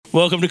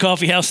Welcome to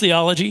Coffee House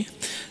Theology.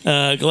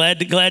 Glad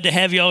to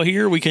have you all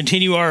here. We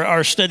continue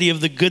our study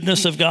of the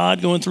goodness of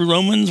God going through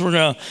Romans. We're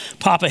going to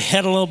pop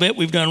ahead a little bit.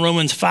 We've done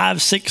Romans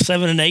 5, 6,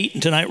 7, and 8,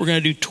 and tonight we're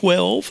going to do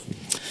 12.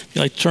 If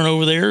you'd like to turn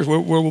over there, where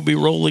we'll be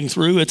rolling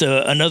through. It's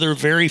another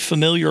very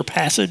familiar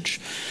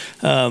passage,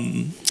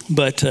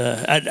 but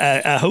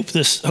I hope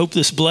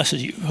this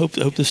blesses you. Hope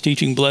this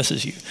teaching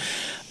blesses you.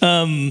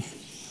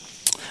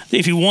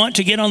 If you want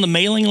to get on the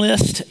mailing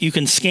list, you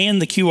can scan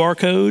the QR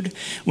code.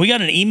 We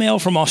got an email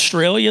from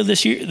Australia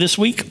this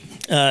week.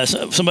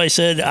 Somebody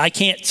said, I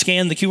can't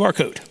scan the QR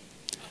code.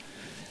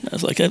 I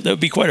was like, that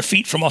would be quite a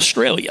feat from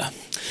Australia.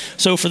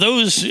 So for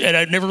those, and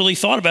I've never really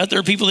thought about, there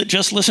are people that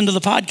just listen to the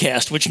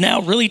podcast, which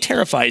now really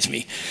terrifies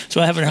me. So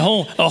I have a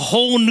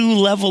whole new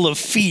level of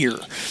fear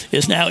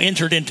is now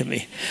entered into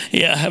me.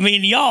 Yeah,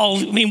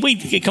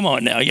 come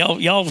on now,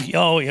 y'all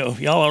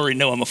already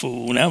know I'm a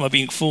fool. Now I'm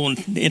being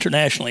fooled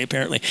internationally,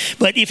 apparently.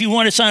 But if you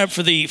want to sign up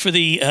for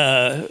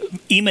the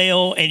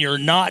email and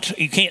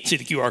you can't see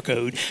the QR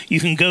code, you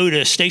can go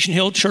to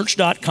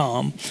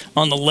stationhillchurch.com.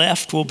 On the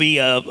left will be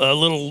a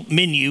little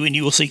menu, and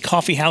you will see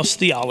Coffee House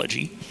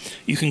Theology.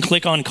 You can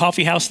click on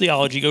Coffee House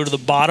Theology, go to the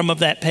bottom of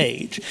that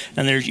page,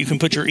 and you can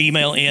put your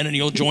email in, and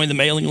you'll join the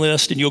mailing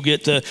list, and you'll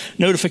get the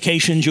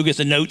notifications, you'll get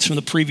the notes from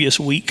the previous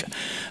week.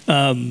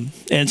 And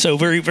so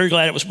very, very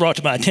glad it was brought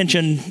to my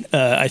attention,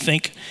 I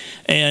think.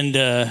 And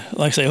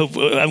like I say,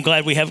 I'm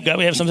glad we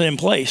have something in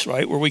place,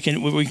 right, where we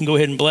can go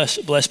ahead and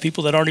bless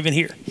people that aren't even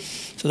here.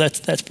 So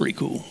that's pretty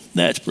cool.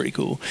 That's pretty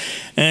cool.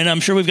 And I'm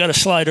sure we've got a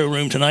Slido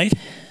room tonight.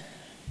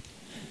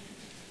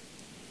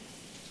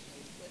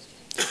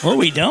 Or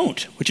we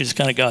don't, which is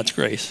kind of God's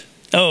grace.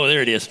 Oh,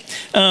 there it is.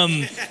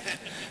 So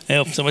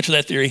much for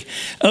that theory.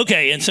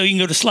 Okay, and so you can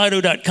go to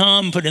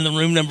slido.com, put in the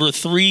room number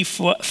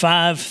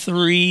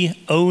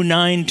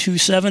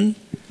 3530927.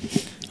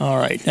 All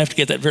right, I have to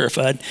get that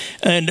verified.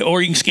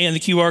 Or you can scan the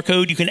QR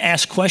code. You can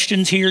ask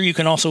questions here. You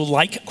can also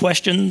like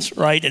questions,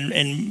 right,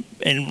 and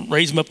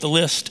raise them up the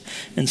list.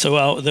 And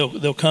so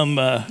they'll come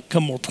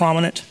more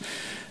prominent.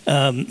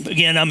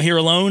 Again, I'm here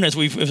alone, as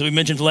we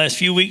mentioned the last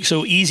few weeks,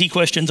 so easy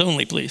questions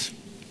only, please.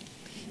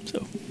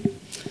 So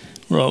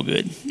we're all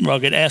good.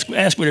 Ask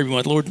whatever you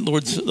want.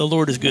 The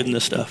Lord is good in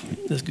this stuff.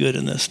 Is good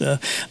in this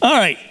stuff. All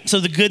right. So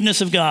the goodness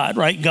of God,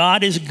 right?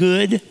 God is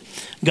good.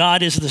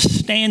 God is the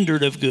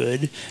standard of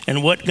good,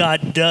 and what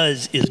God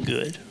does is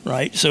good,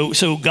 right? So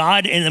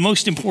God, and the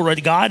most important,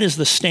 right? God is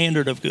the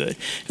standard of good,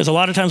 because a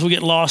lot of times we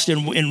get lost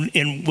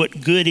in what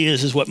good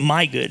is what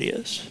my good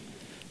is,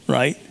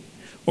 right?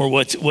 Or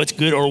what's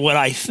good, or what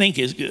I think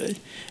is good.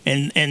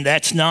 And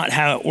that's not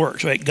how it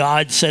works, right?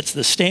 God sets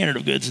the standard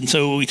of goods. And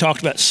so we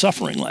talked about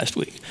suffering last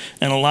week.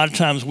 And a lot of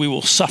times we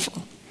will suffer,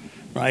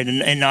 right?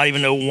 And not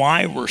even know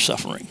why we're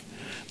suffering.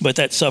 But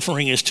that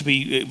suffering is to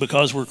be,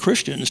 because we're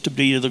Christians, to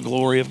be to the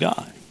glory of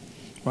God,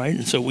 right?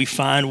 And so we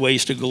find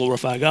ways to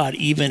glorify God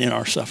even in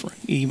our suffering,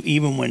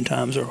 even when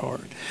times are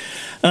hard.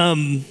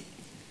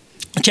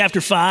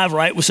 Chapter 5,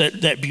 right, was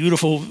that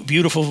beautiful,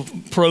 beautiful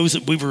prose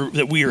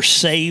that we are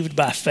saved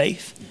by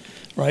faith,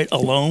 right,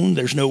 alone.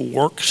 There's no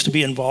works to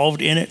be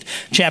involved in it.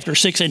 Chapter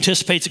 6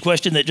 anticipates the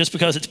question that just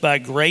because it's by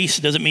grace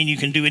doesn't mean you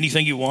can do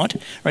anything you want,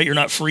 right? You're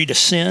not free to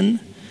sin,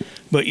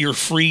 but you're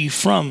free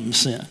from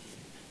sin.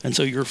 And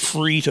so you're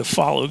free to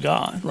follow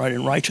God, right,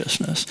 in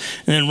righteousness.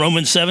 And then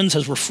Romans 7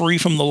 says we're free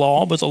from the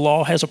law, but the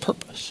law has a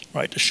purpose,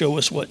 right, to show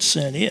us what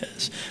sin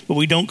is. But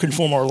we don't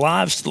conform our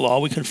lives to the law,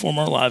 we conform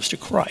our lives to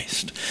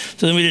Christ.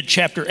 So then we did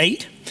chapter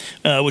 8,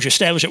 which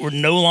established that we're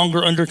no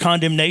longer under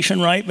condemnation,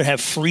 right, but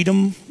have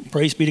freedom,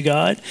 praise be to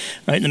God,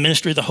 right, in the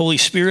ministry of the Holy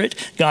Spirit.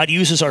 God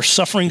uses our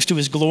sufferings to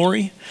his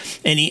glory,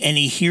 and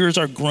he hears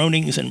our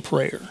groanings in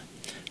prayer,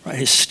 right.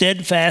 His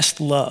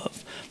steadfast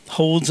love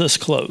holds us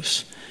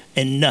close.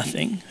 And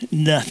nothing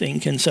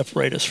can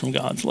separate us from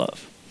God's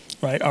love,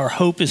 right? Our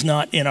hope is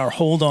not in our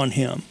hold on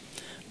him,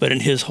 but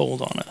in his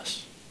hold on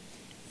us,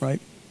 right?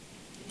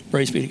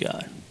 Praise be to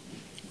God,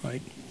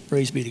 right?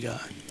 Praise be to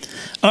God.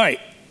 All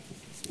right,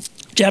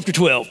 chapter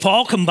 12.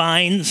 Paul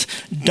combines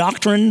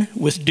doctrine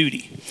with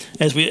duty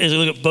as we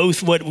look at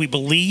both what we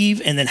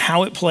believe and then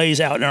how it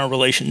plays out in our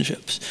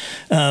relationships.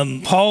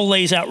 Paul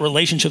lays out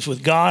relationships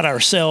with God,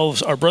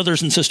 ourselves, our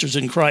brothers and sisters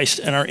in Christ,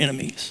 and our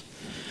enemies.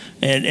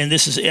 And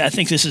I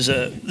think this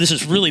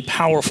is really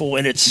powerful,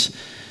 and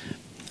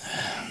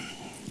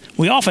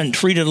we often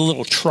treat it a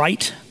little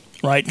trite,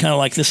 right? Kind of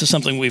like this is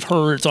something we've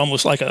heard. It's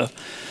almost like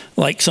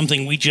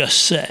something we just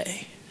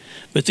say.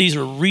 But these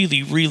are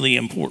really, really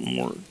important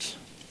words.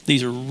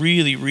 These are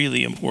really,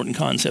 really important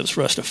concepts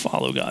for us to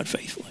follow God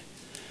faithfully,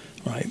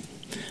 right?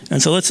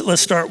 And so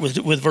let's start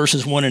with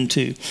verses 1 and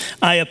 2.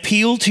 I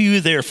appeal to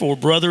you, therefore,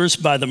 brothers,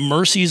 by the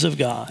mercies of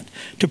God,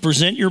 to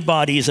present your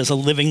bodies as a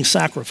living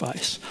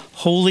sacrifice,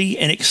 holy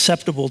and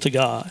acceptable to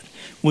God,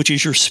 which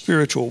is your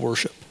spiritual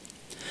worship.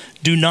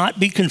 Do not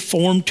be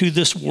conformed to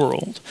this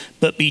world,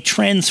 but be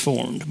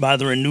transformed by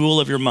the renewal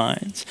of your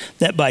minds,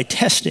 that by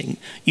testing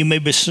you may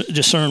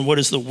discern what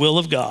is the will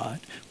of God,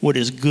 what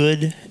is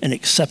good and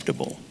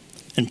acceptable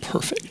and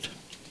perfect.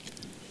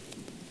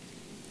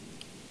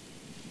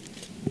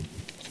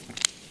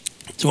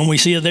 So when we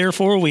see a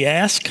therefore, we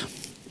ask,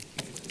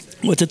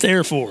 what's it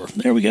there for?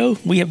 There we go.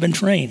 We have been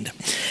trained.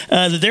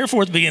 The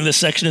therefore at the beginning of this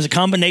section is a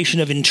combination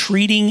of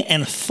entreating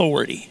and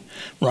authority,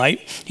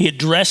 right? He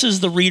addresses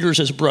the readers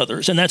as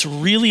brothers, and that's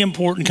really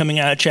important coming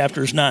out of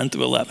chapters 9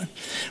 through 11,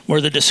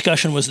 where the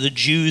discussion was the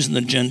Jews and the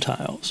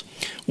Gentiles.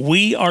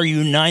 We are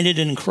united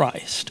in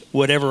Christ,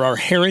 whatever our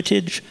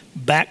heritage,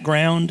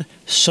 background,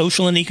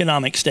 social and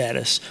economic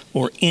status,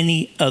 or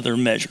any other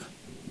measure.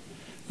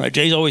 Right?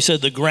 Jay's always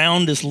said the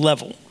ground is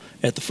level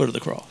at the foot of the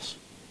cross,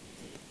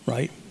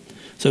 right?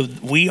 So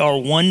we are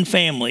one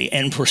family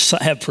and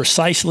have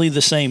precisely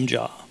the same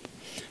job: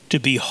 to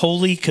be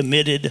holy,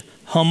 committed,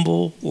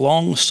 humble,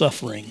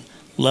 long-suffering,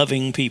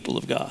 loving people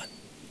of God.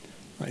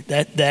 Right?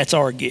 That's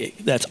our gig.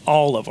 That's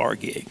all of our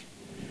gig,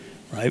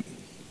 right?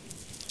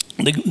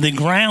 The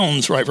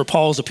grounds, right, for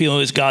Paul's appeal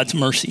is God's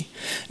mercy,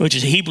 which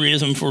is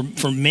Hebraism for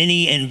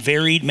many and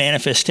varied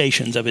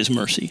manifestations of his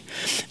mercy.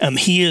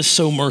 He is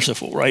so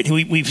merciful, right?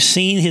 We've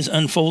seen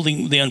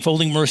the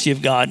unfolding mercy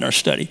of God in our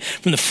study,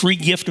 from the free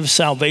gift of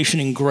salvation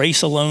in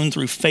grace alone,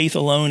 through faith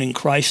alone, in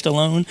Christ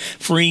alone,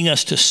 freeing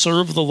us to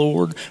serve the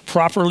Lord,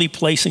 properly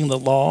placing the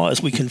law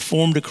as we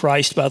conform to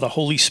Christ by the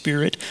Holy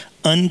Spirit,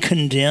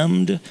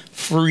 uncondemned,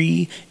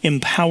 free,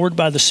 empowered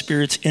by the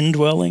Spirit's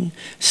indwelling,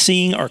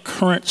 seeing our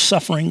current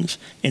sufferings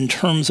in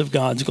terms of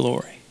God's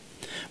glory.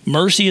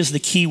 Mercy is the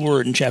key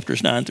word in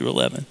chapters 9 through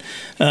 11.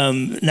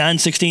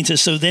 9:16 says,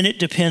 so then it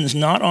depends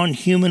not on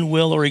human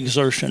will or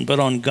exertion, but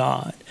on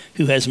God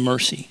who has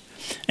mercy.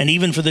 And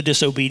even for the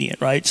disobedient,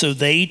 right? So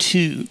they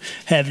too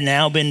have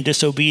now been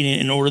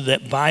disobedient in order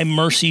that by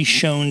mercy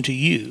shown to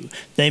you,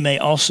 they may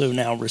also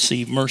now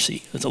receive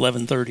mercy. That's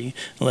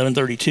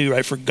 11:32,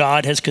 right? For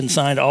God has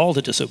consigned all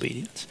to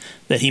disobedience,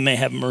 that he may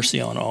have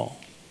mercy on all.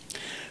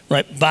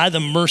 Right? By the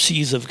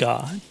mercies of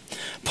God.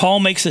 Paul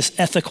makes this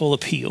ethical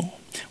appeal.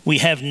 We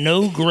have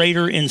no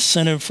greater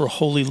incentive for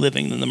holy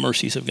living than the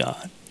mercies of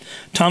God.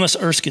 Thomas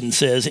Erskine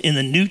says, in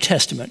the New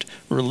Testament,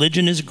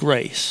 religion is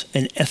grace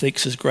and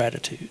ethics is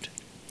gratitude.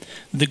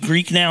 The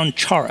Greek noun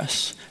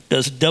charis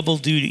does double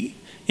duty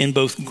in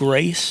both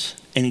grace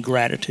and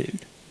gratitude.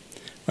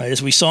 Right?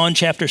 As we saw in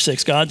chapter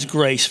 6, God's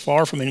grace,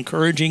 far from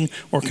encouraging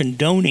or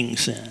condoning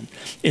sin,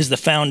 is the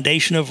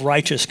foundation of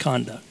righteous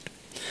conduct.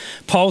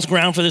 Paul's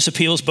ground for this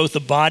appeal is both the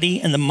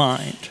body and the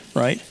mind,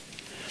 right?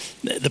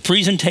 The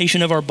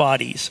presentation of our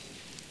bodies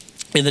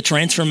and the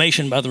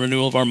transformation by the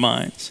renewal of our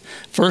minds.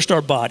 First,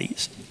 our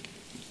bodies,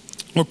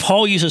 where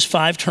Paul uses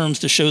 5 terms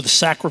to show the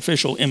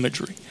sacrificial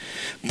imagery.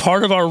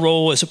 Part of our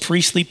role as a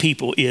priestly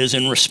people is,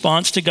 in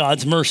response to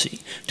God's mercy,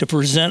 to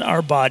present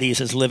our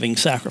bodies as living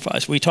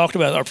sacrifice. We talked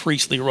about our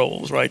priestly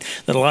roles, right?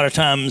 That a lot of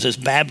times as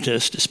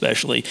Baptists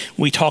especially,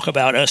 we talk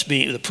about us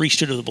being the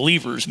priesthood of the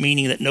believers,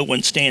 meaning that no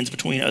one stands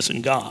between us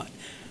and God,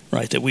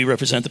 right? That we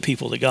represent the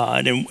people to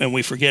God. And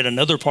we forget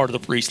another part of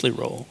the priestly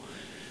role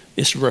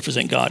is to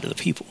represent God to the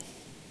people.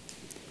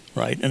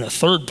 Right, and a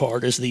third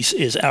part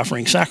is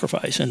offering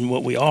sacrifice, and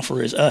what we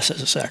offer is us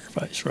as a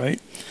sacrifice.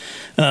 Right,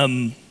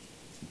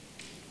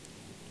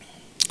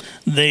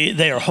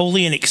 they are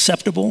holy and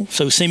acceptable,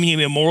 so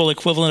seemingly a moral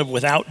equivalent of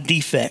without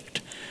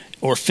defect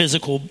or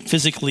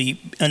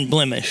physically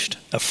unblemished,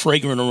 a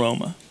fragrant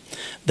aroma.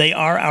 They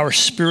are our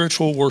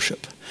spiritual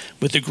worship,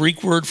 with the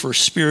Greek word for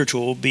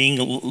spiritual being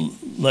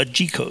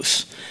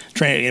logikos,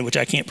 which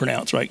I can't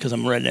pronounce, right, because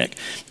I'm a redneck,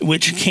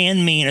 which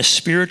can mean a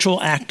spiritual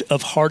act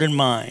of heart and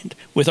mind,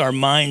 with our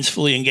minds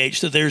fully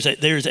engaged. So there's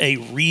a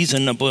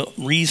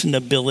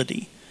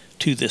reasonability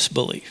to this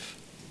belief,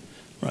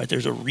 right?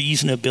 There's a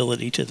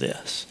reasonability to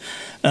this.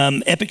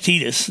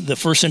 Epictetus, the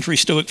first century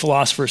Stoic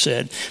philosopher,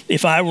 said,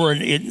 if I were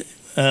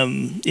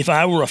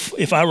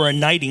a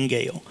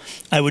nightingale,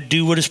 I would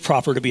do what is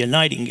proper to be a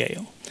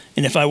nightingale.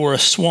 And if I were a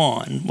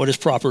swan, what is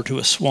proper to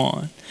a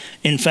swan?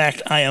 In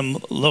fact, I am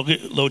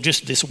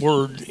just this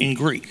word in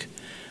Greek,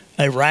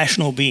 a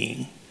rational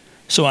being,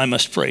 so I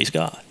must praise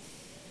God.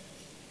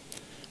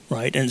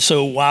 Right? And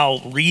so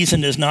while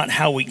reason is not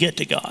how we get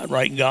to God,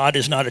 right? God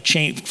is not a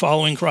change,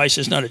 following Christ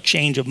is not a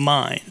change of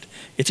mind,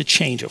 it's a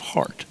change of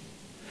heart.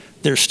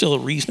 There's still a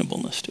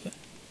reasonableness to it,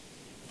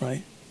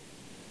 right?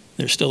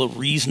 There's still a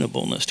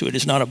reasonableness to it.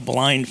 It's not a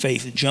blind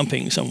faith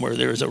jumping somewhere.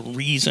 There is a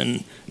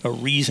reasoning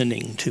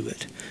to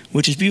it,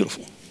 which is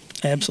beautiful,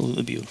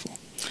 absolutely beautiful.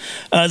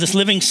 This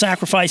living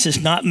sacrifice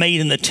is not made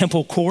in the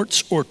temple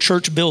courts or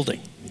church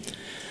building,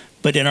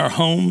 but in our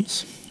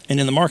homes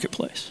and in the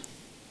marketplace.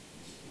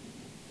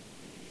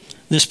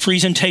 This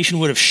presentation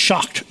would have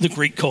shocked the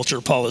Greek culture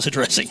Paul is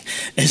addressing,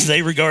 as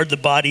they regard the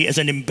body as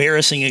an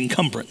embarrassing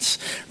encumbrance,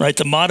 right?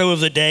 The motto of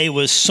the day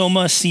was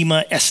soma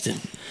sema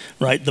estin,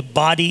 right? The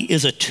body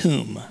is a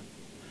tomb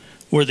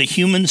where the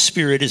human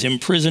spirit is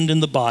imprisoned in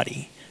the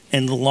body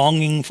and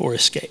longing for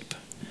escape.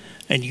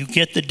 And you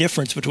get the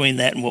difference between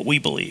that and what we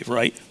believe,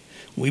 right?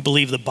 We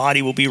believe the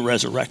body will be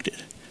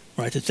resurrected,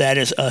 right? That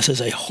is us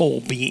as a whole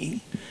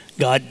being.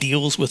 God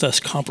deals with us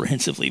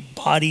comprehensively,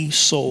 body,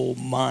 soul,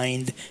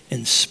 mind,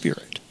 and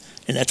spirit.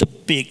 And that's a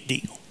big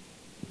deal,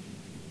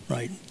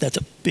 right? That's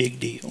a big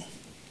deal.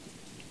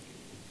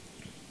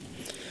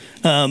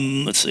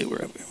 Let's see,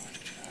 where are we?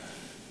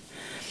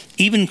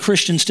 Even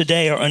Christians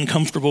today are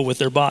uncomfortable with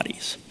their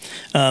bodies,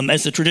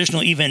 as the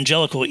traditional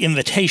evangelical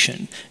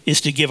invitation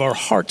is to give our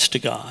hearts to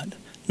God,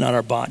 not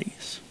our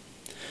bodies.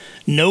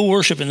 No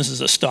worship, and this is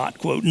a Stott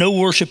quote, no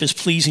worship is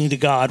pleasing to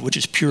God which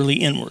is purely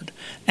inward,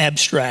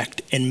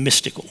 abstract, and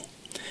mystical.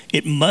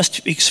 It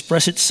must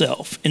express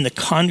itself in the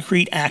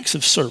concrete acts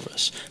of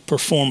service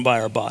performed by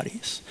our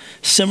bodies.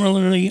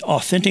 Similarly,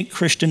 authentic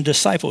Christian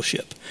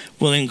discipleship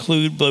will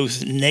include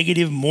both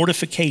negative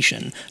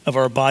mortification of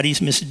our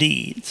body's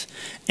misdeeds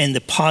and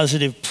the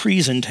positive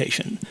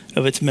presentation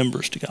of its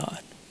members to God.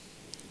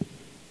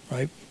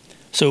 Right?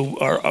 So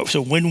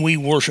when we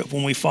worship,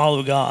 when we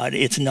follow God,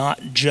 it's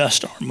not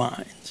just our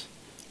minds.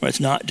 Right? It's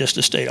not just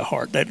a state of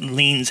heart. That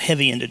leans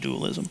heavy into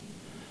dualism.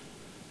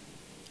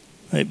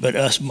 Right? But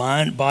us,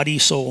 mind, body,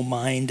 soul,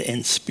 mind,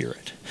 and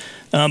spirit.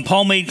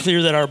 Paul made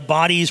clear that our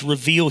bodies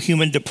reveal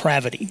human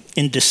depravity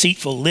in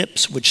deceitful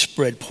lips which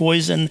spread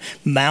poison,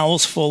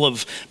 mouths full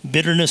of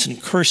bitterness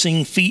and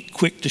cursing, feet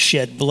quick to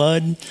shed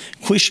blood.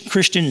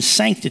 Christian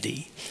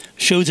sanctity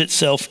shows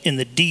itself in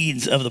the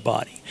deeds of the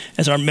body,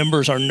 as our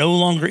members are no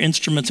longer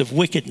instruments of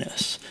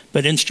wickedness,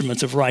 but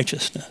instruments of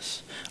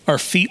righteousness. Our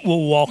feet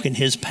will walk in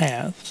his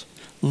paths.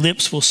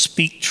 Lips will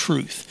speak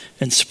truth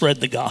and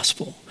spread the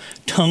gospel.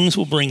 Tongues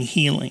will bring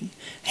healing.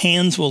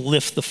 Hands will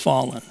lift the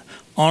fallen.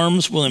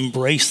 Arms will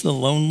embrace the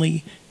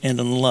lonely and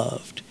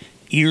unloved.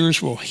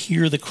 Ears will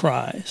hear the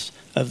cries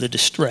of the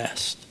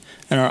distressed.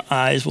 And our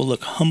eyes will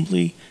look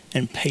humbly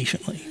and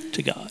patiently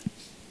to God.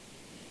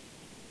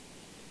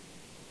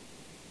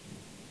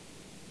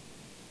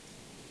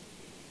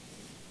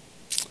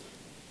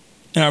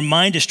 And our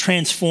mind is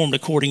transformed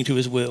according to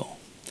his will.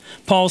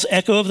 Paul's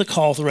echo of the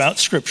call throughout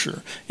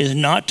Scripture is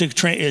not to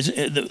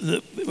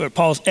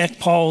Paul's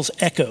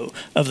echo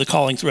of the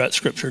calling throughout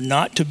Scripture,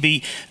 not to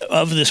be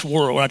of this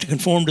world, not to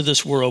conform to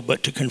this world,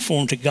 but to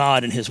conform to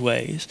God and his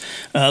ways.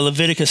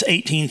 Leviticus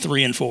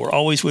 18:3-4.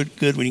 Always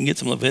good when you can get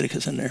some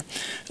Leviticus in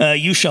there.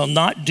 You shall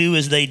not do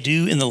as they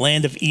do in the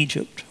land of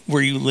Egypt,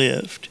 where you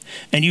lived,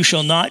 and you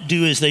shall not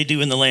do as they do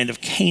in the land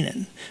of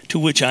Canaan, to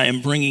which I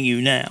am bringing you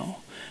now.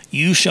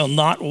 You shall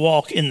not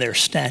walk in their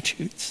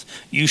statutes.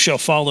 You shall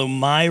follow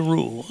my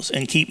rules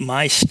and keep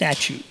my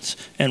statutes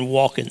and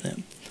walk in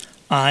them.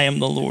 I am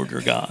the Lord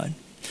your God.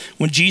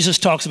 When Jesus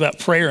talks about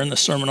prayer in the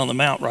Sermon on the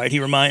Mount, right, he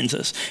reminds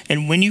us,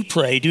 and when you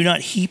pray, do not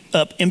heap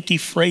up empty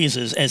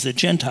phrases as the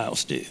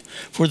Gentiles do,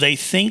 for they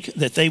think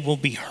that they will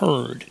be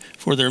heard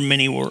for their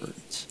many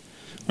words.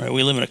 Right?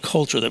 We live in a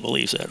culture that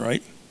believes that,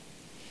 right?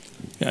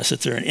 Yeah,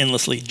 sits there and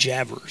endlessly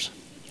jabbers.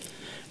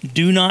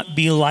 Do not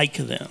be like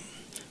them.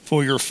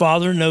 For your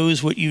Father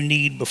knows what you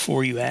need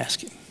before you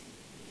ask him,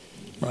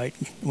 right?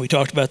 We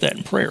talked about that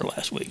in prayer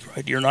last week,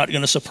 right? You're not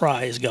going to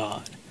surprise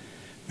God.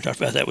 We talked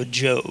about that with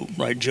Job,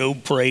 right?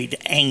 Job prayed,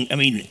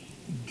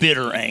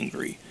 bitter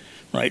angry,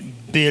 right?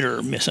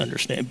 Bitter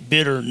misunderstanding,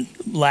 bitter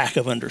lack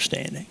of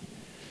understanding.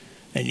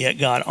 And yet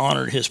God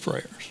honored his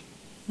prayers,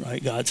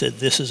 right? God said,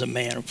 this is a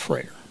man of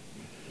prayer.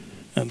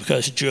 And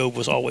because Job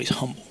was always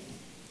humble,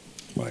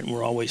 right? And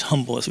we're always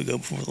humble as we go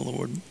before the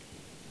Lord.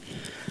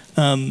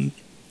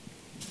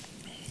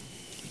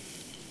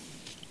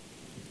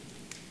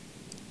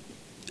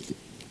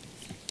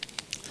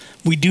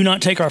 We do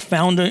not take our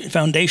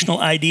foundational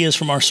ideas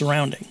from our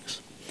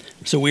surroundings.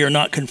 So we are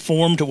not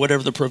conformed to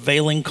whatever the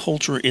prevailing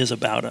culture is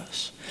about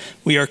us.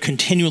 We are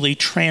continually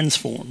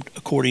transformed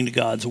according to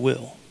God's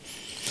will.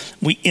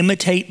 We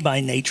imitate by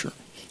nature.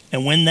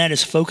 And when that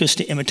is focused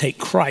to imitate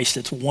Christ,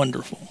 it's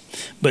wonderful.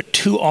 But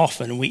too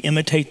often we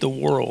imitate the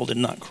world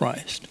and not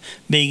Christ,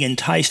 being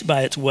enticed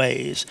by its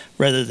ways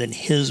rather than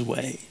his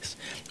ways.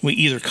 We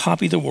either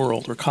copy the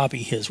world or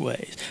copy his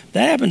ways.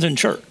 That happens in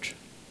church.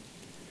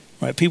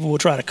 Right? People will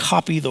try to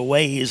copy the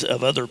ways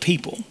of other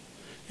people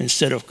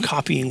instead of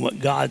copying what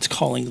God's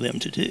calling them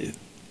to do.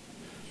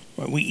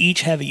 Right? We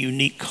each have a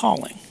unique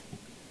calling.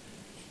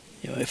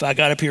 If I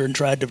got up here and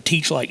tried to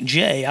teach like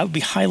Jay, I would be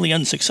highly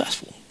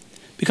unsuccessful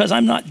because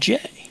I'm not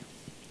Jay.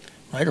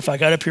 Right? Or if I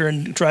got up here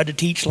and tried to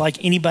teach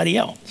like anybody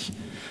else,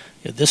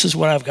 this is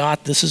what I've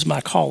got. This is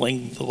my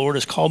calling. The Lord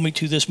has called me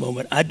to this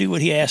moment. I do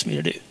what he asked me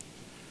to do.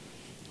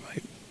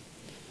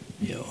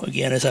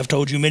 Again, as I've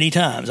told you many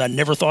times, I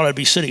never thought I'd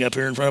be sitting up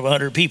here in front of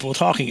 100 people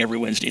talking every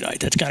Wednesday night.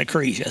 That's kind of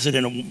crazy. I sit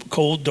in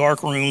cold,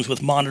 dark rooms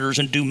with monitors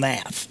and do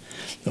math.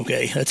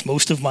 Okay, that's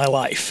most of my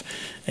life.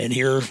 And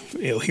here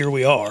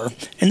we are.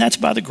 And that's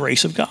by the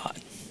grace of God.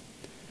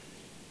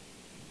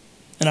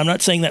 And I'm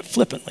not saying that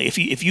flippantly.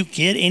 If you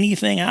get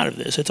anything out of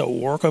this, it's a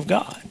work of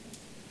God.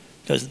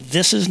 Because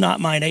this is not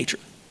my nature.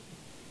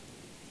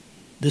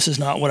 This is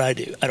not what I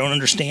do. I don't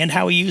understand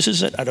how he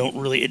uses it.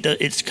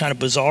 It's kind of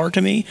bizarre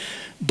to me,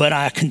 but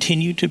I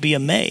continue to be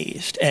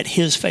amazed at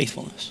his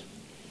faithfulness,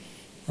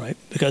 right?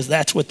 Because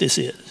that's what this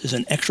is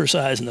an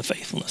exercise in the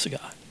faithfulness of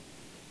God,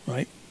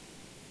 right?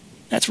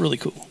 That's really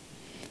cool.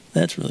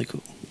 That's really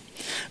cool.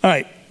 All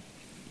right.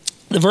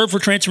 The verb for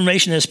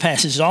transformation in this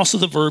passage is also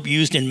the verb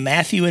used in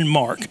Matthew and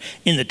Mark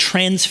in the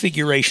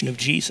transfiguration of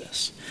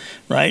Jesus,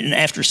 right? And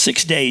after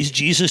 6 days,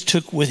 Jesus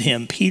took with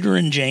him Peter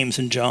and James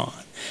and John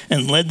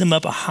and led them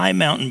up a high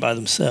mountain by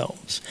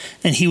themselves.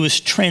 And he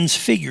was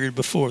transfigured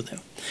before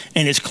them,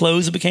 and his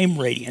clothes became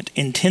radiant,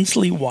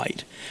 intensely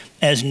white,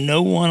 as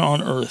no one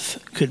on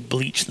earth could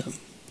bleach them,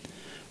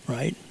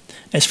 right?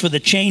 As for the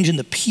change in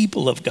the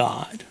people of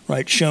God,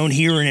 right, shown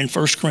here in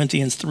 1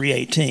 Corinthians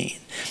 3:18,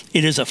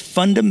 it is a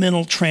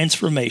fundamental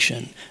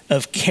transformation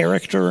of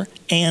character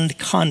and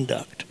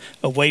conduct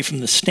away from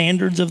the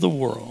standards of the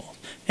world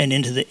and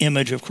into the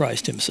image of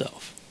Christ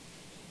himself,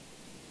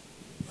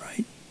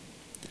 right?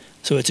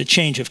 So it's a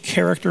change of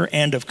character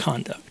and of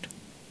conduct,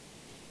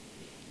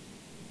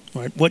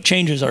 right? What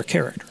changes our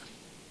character?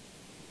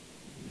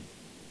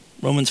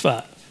 Romans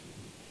 5,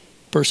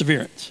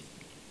 perseverance.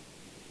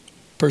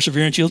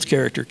 Perseverance yields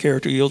character.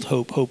 Character yields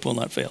hope. Hope will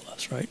not fail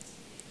us, right?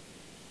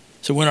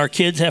 So when our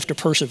kids have to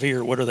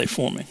persevere, what are they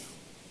forming?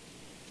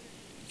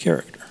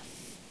 Character.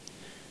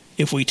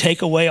 If we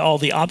take away all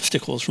the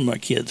obstacles from our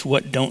kids,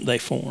 what don't they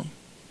form?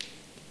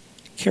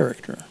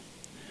 Character.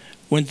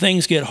 When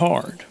things get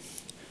hard,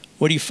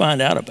 what do you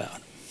find out about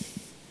them?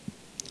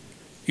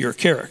 Your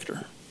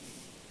character,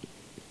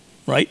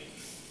 right?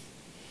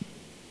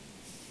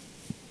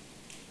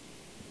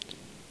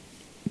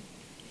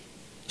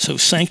 So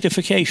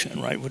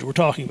sanctification, right, what we're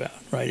talking about,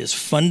 right, is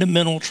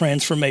fundamental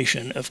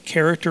transformation of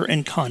character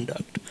and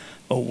conduct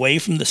away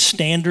from the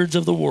standards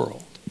of the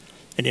world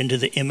and into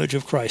the image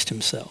of Christ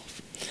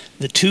himself.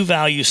 The two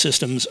value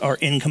systems are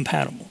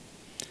incompatible,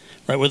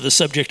 right, whether the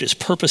subject is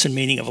purpose and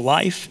meaning of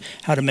life,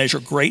 how to measure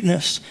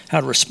greatness,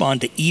 how to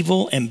respond to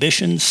evil,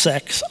 ambition,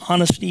 sex,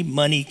 honesty,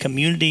 money,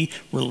 community,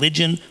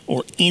 religion,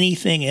 or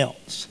anything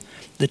else.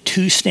 The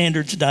two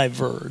standards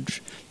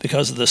diverge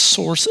because the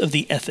source of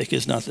the ethic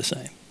is not the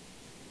same.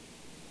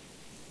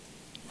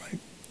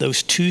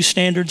 Those two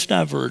standards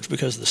diverge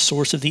because the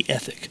source of the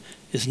ethic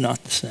is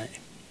not the same.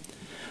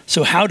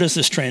 So how does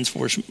this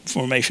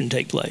transformation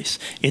take place?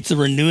 It's the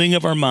renewing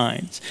of our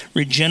minds.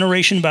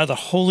 Regeneration by the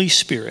Holy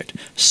Spirit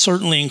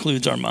certainly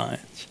includes our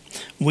minds.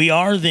 We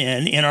are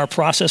then, in our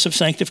process of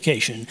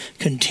sanctification,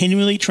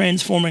 continually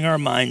transforming our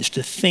minds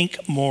to think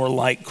more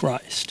like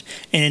Christ.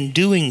 And in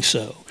doing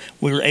so,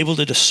 we are able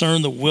to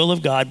discern the will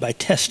of God by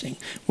testing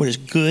what is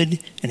good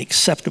and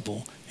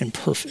acceptable and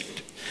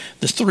perfect.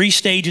 The three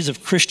stages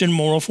of Christian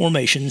moral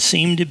formation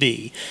seem to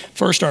be,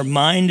 first, our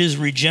mind is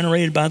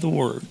regenerated by the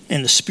Word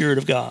and the Spirit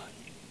of God.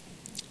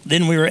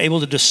 Then we are able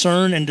to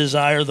discern and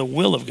desire the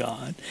will of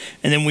God,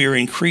 and then we are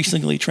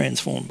increasingly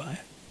transformed by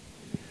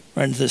it.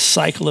 Right? It's this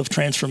cycle of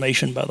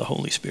transformation by the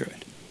Holy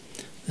Spirit.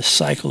 The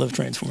cycle of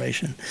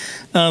transformation.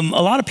 A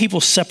lot of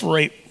people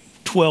separate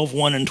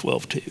 12:1 and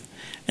 12:2,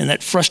 and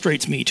that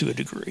frustrates me to a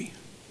degree.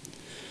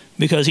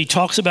 Because he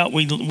talks about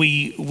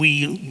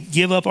we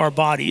give up our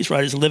bodies,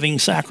 right, as living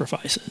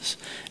sacrifices,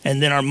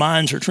 and then our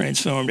minds are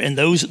transformed, and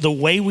the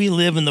way we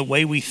live and the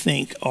way we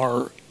think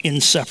are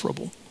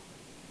inseparable.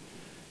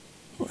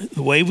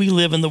 The way we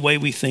live and the way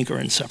we think are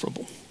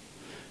inseparable.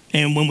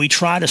 And when we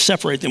try to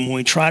separate them, when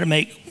we try to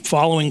make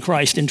following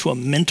Christ into a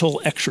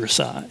mental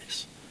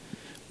exercise,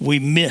 we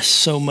miss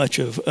so much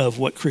of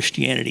what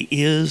Christianity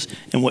is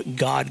and what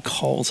God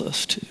calls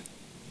us to. Does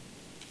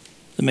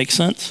that make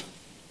sense?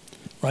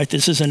 Right?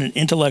 This isn't an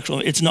intellectual,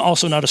 it's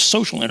also not a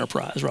social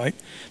enterprise, right?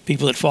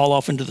 People that fall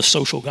off into the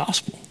social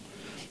gospel.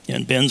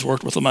 And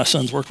my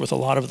son's worked with a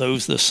lot of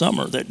those this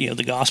summer that,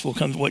 the gospel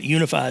comes, what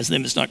unifies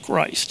them is not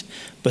Christ,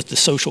 but the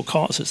social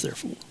causes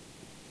therefore.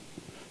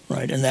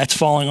 Right? And that's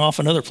falling off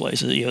in other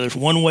places. There's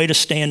one way to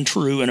stand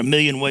true and a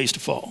million ways to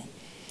fall.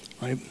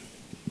 Right?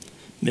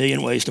 A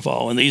million ways to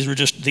fall. And these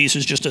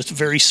is just a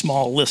very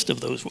small list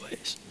of those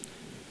ways.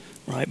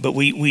 Right? But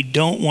we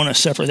don't want to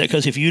separate that,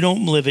 because if you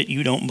don't live it,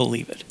 you don't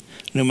believe it.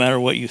 No matter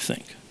what you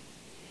think.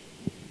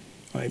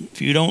 Right? If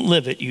you don't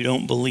live it, you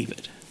don't believe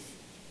it.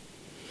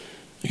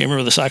 I can't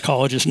remember the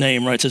psychologist's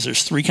name, right? It says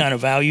there's three kind of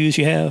values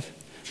you have: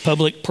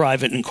 public,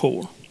 private, and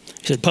core.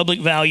 He said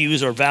public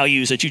values are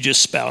values that you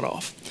just spout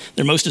off.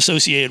 They're most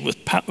associated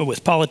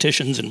with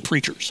politicians and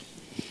preachers.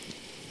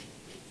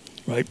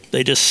 Right?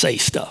 They just say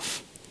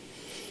stuff.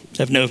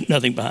 They have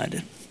nothing behind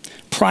it.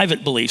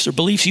 Private beliefs are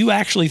beliefs you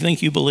actually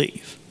think you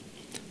believe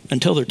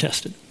until they're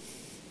tested.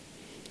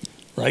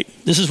 Right?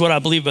 This is what I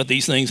believe about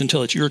these things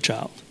until it's your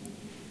child,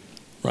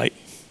 right?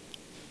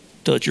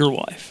 Until it's your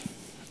wife,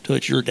 until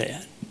it's your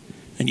dad,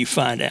 and you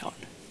find out,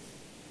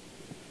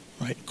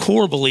 right?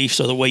 Core beliefs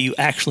are the way you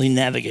actually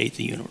navigate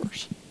the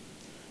universe.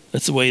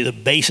 That's the way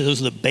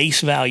those are the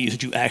base values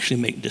that you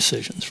actually make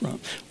decisions from.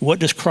 What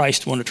does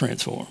Christ want to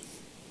transform?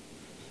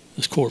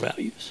 Those core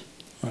values,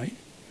 right?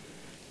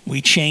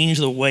 We change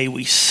the way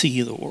we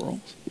see the world.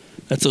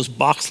 That's those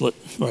boxlet,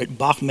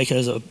 right? Make it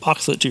as a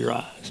boxlet to your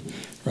eyes.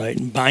 Right,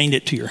 and bind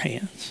it to your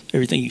hands.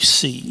 Everything you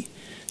see,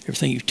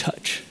 everything you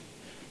touch,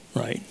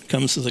 right,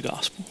 comes to the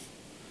gospel.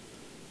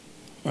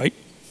 Right?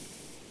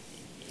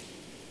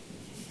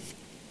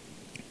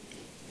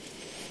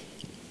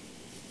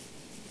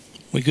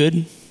 We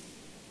good?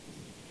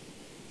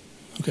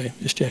 Okay. Okay,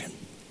 just checking.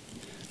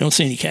 Don't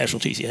see any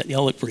casualties yet.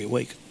 Y'all look pretty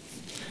awake.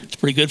 It's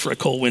pretty good for a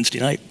cold Wednesday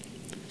night.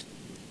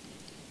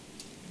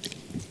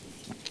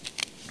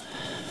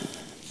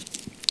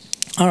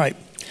 All right.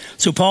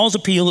 So Paul's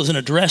appeal is an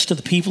address to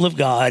the people of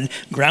God,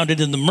 grounded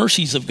in the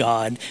mercies of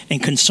God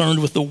and concerned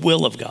with the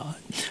will of God.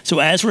 So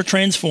as we're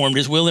transformed,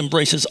 his will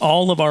embraces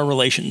all of our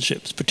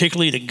relationships,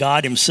 particularly to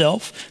God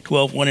himself,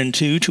 12:1 and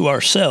 2, to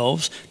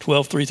ourselves,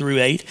 12:3 through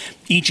 8,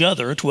 each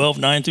other,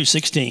 12:9 through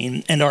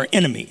 16, and our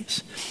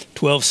enemies,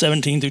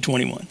 12:17 through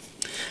 21.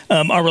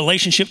 Our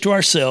relationship to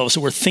ourselves,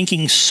 so we're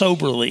thinking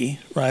soberly,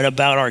 right,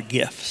 about our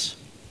gifts.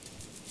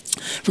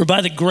 For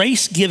by the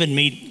grace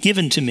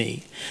given to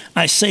me,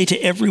 I say to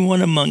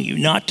everyone among you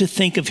not to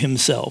think of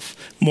himself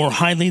more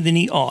highly than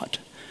he ought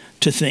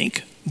to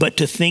think, but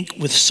to think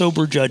with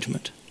sober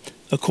judgment,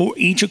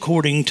 each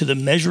according to the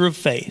measure of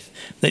faith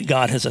that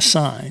God has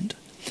assigned.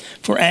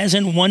 For as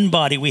in one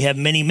body we have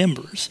many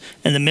members,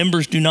 and the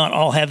members do not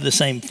all have the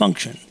same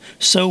function,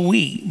 so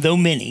we, though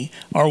many,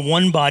 are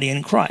one body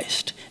in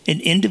Christ,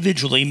 and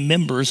individually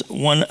members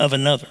one of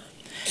another.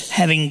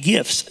 Having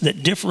gifts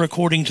that differ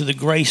according to the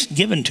grace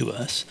given to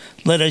us,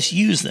 let us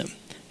use them.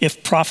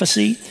 If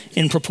prophecy,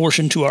 in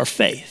proportion to our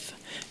faith.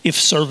 If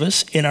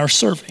service, in our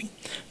serving.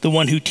 The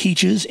one who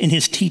teaches, in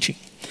his teaching.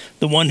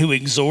 The one who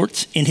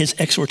exhorts, in his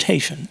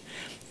exhortation.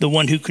 The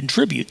one who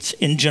contributes,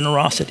 in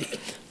generosity.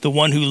 The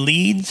one who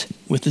leads,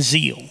 with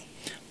zeal.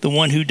 The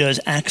one who does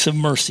acts of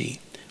mercy,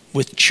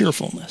 with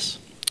cheerfulness.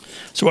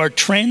 So our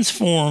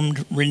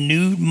transformed,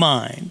 renewed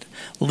mind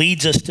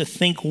leads us to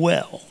think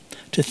well,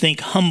 to think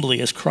humbly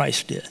as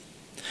Christ did.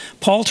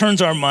 Paul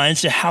turns our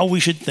minds to how we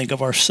should think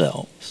of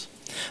ourselves.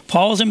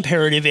 Paul's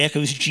imperative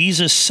echoes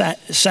Jesus'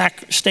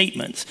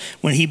 statements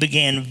when he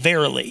began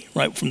verily,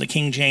 right from the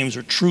King James,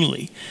 or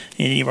truly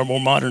in any of our more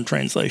modern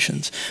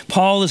translations.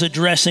 Paul is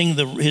addressing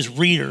his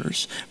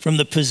readers from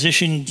the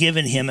position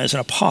given him as an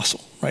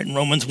apostle, right in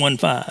Romans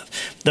 1:5.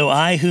 Though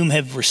I whom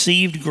have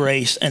received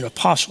grace and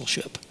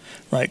apostleship,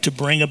 right, to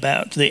bring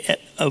about the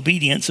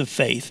obedience of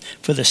faith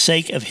for the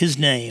sake of his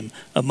name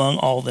among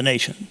all the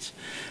nations.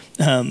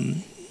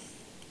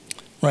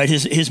 Right,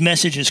 his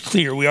message is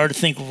clear. We are to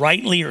think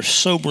rightly or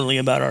soberly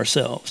about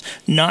ourselves,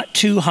 not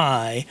too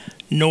high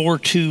nor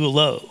too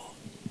low,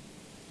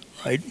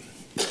 right?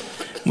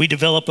 We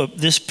develop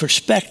this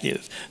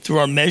perspective through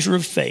our measure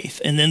of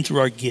faith and then through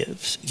our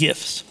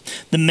gifts.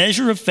 The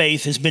measure of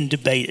faith has been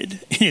debated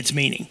in its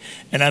meaning,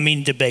 and I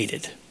mean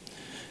debated.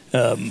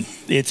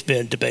 It's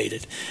been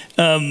debated,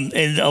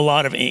 and a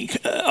lot of ink.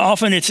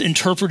 Often it's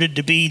interpreted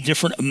to be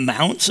different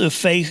amounts of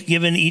faith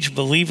given each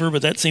believer,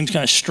 but that seems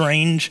kind of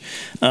strange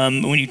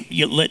when you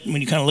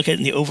kind of look at it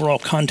in the overall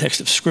context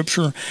of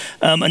Scripture.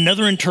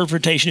 Another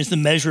interpretation is the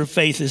measure of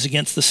faith is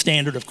against the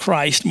standard of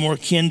Christ, more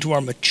akin to our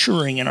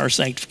maturing and our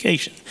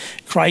sanctification.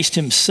 Christ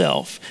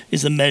himself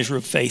is the measure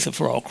of faith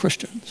for all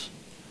Christians.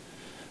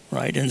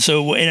 Right, and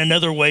so in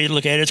another way to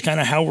look at it, it's kind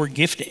of how we're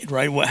gifted,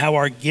 right? How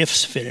our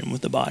gifts fit in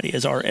with the body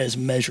as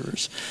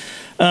measures.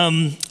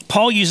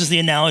 Paul uses the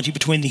analogy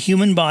between the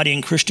human body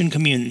and Christian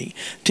community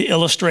to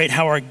illustrate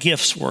how our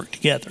gifts work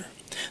together.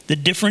 The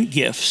different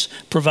gifts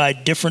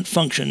provide different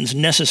functions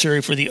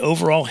necessary for the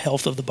overall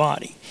health of the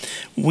body.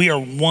 We are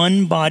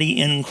one body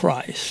in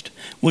Christ,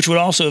 which would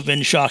also have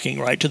been shocking,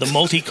 right, to the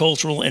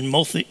multicultural and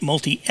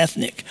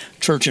multi-ethnic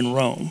church in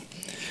Rome.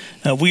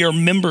 We are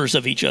members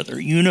of each other,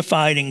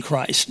 unified in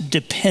Christ,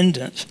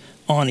 dependent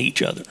on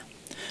each other.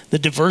 The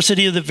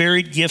diversity of the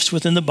varied gifts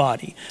within the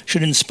body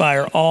should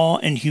inspire awe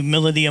and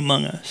humility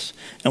among us,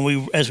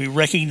 and as we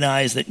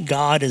recognize that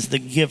God is the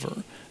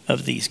giver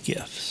of these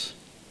gifts.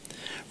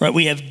 Right,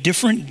 we have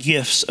different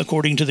gifts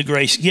according to the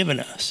grace given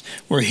us,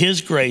 where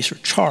his grace, or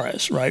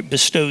charis, right,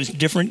 bestows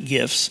different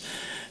gifts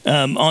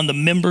on the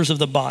members of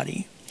the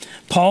body.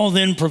 Paul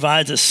then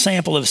provides a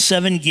sample of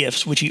 7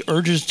 gifts which he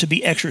urges to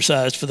be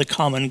exercised for the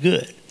common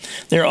good.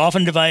 They're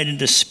often divided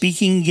into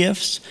speaking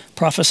gifts,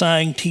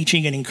 prophesying,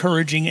 teaching, and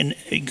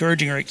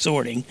encouraging or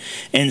exhorting,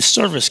 and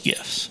service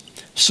gifts,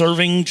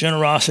 serving,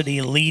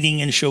 generosity,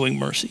 leading, and showing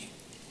mercy.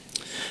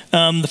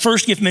 The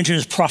first gift mentioned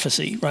is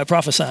prophecy, right?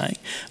 Prophesying,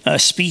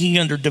 speaking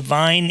under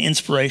divine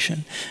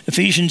inspiration.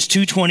 Ephesians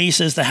 2:20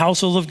 says the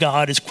household of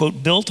God is,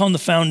 quote, built on the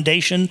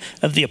foundation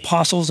of the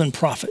apostles and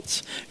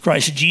prophets,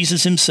 Christ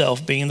Jesus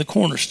himself being the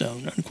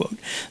cornerstone, unquote.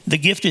 The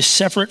gift is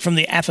separate from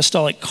the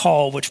apostolic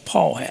call which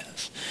Paul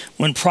has.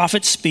 When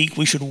prophets speak,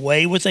 we should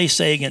weigh what they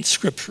say against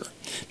Scripture,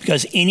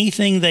 because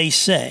anything they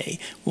say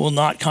will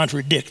not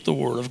contradict the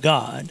Word of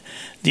God,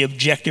 the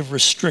objective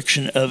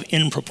restriction of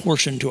in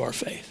proportion to our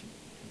faith.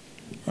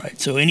 Right,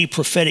 so any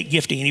prophetic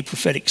gifting, any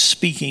prophetic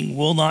speaking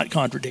will not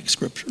contradict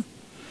Scripture.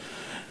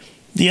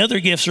 The other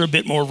gifts are a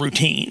bit more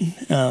routine.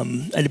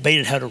 I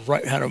debated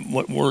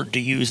what word to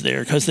use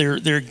there, because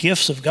they're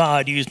gifts of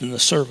God used in the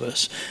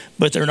service,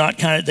 but they're not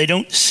they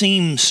don't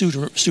seem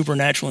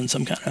supernatural in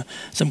some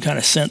kind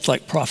of sense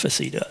like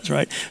prophecy does,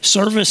 right?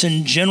 Service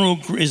in general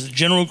is the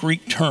general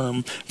Greek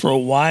term for a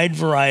wide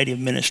variety of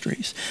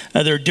ministries.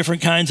 There are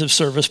different kinds of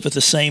service, but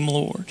the same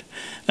Lord.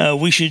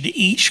 We should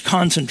each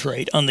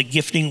concentrate on the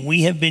gifting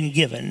we have been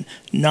given,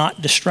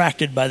 not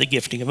distracted by the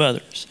gifting of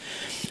others.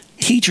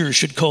 Teachers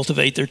should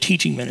cultivate their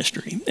teaching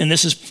ministry. And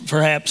this is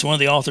perhaps, one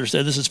of the authors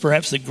said, this is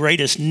perhaps the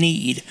greatest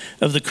need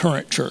of the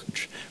current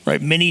church,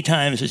 right? Many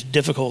times it's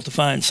difficult to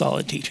find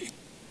solid teaching,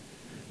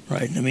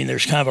 right? I mean,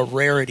 there's kind of a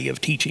rarity of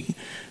teaching.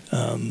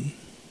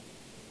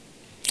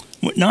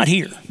 Not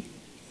here,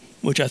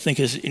 which I think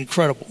is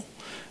incredible.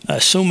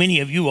 So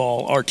many of you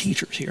all are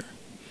teachers here,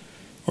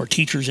 or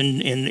teachers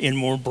in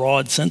more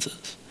broad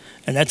senses.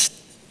 And that's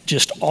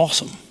just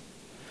awesome,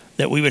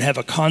 that we would have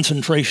a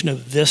concentration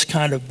of this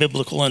kind of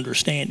biblical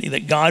understanding,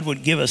 that God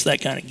would give us that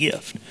kind of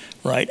gift,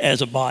 right,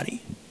 as a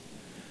body,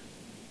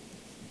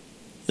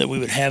 that we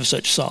would have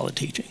such solid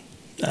teaching.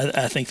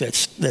 I think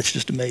that's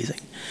just amazing.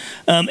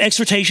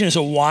 Exhortation is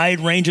a wide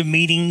range of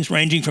meetings,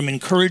 ranging from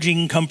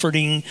encouraging,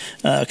 comforting,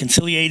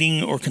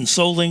 conciliating, or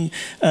consoling.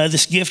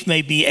 This gift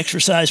may be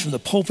exercised from the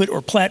pulpit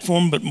or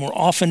platform, but more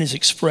often is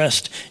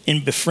expressed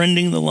in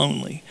befriending the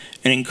lonely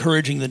and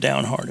encouraging the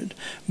downhearted.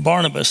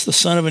 Barnabas, the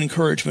son of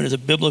encouragement, is a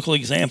biblical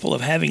example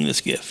of having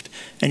this gift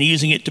and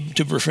using it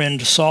to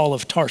befriend Saul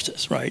of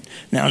Tarsus, right,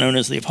 now known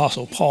as the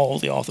Apostle Paul,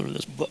 the author of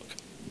this book,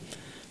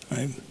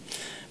 right?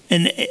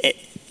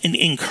 And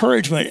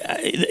encouragement,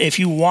 if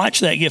you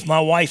watch that gift,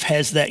 my wife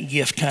has that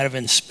gift kind of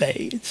in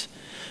spades.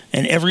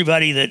 And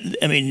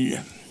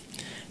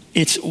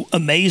it's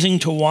amazing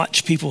to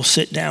watch people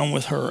sit down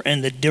with her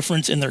and the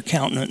difference in their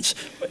countenance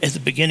at the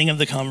beginning of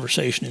the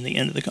conversation and the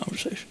end of the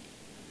conversation.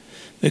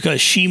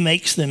 Because she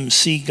makes them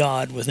see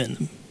God within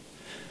them.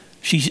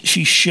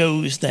 She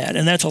shows that.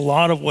 And that's a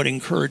lot of what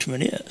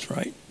encouragement is,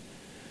 right?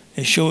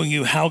 It's showing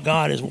you how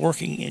God is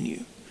working in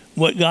you,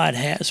 what God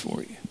has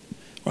for you.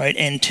 Right,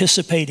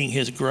 anticipating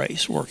his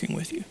grace working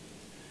with you.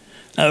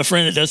 I have a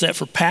friend that does that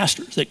for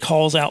pastors, that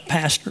calls out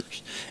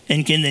pastors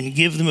and can then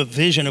give them a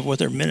vision of what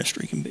their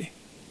ministry can be.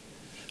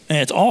 And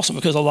it's awesome,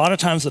 because a lot of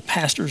times the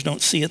pastors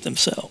don't see it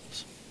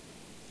themselves.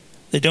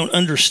 They don't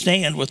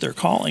understand what their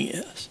calling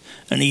is.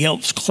 And he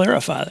helps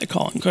clarify that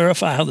calling,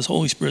 clarify how this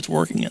Holy Spirit's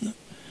working in them,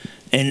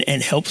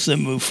 and helps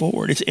them move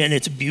forward.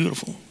 It's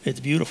beautiful. It's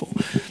beautiful.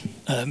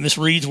 Miss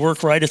Reed's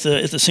work right at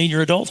the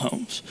senior adult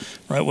homes,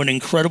 right? What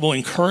incredible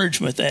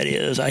encouragement that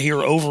is. I hear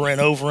over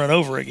and over and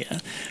over again,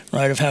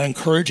 right, of how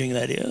encouraging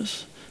that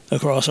is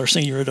across our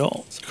senior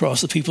adults, across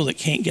the people that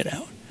can't get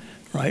out,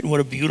 right? And what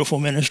a beautiful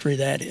ministry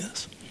that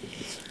is.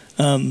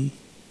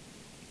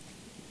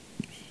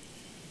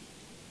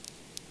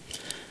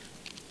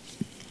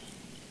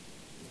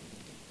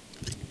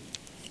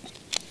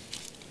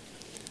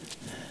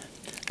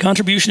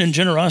 Contribution and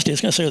generosity. I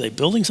was going to say, are they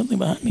building something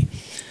behind me?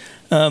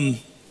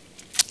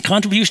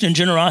 Contribution and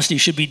generosity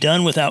should be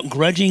done without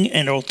grudging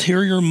and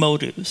ulterior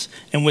motives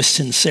and with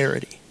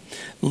sincerity.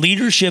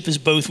 Leadership is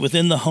both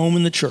within the home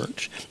and the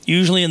church,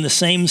 usually in the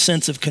same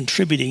sense of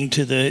contributing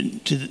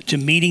to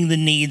meeting the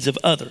needs of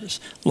others,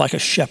 like a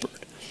shepherd.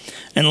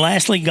 And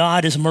lastly,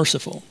 God is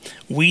merciful.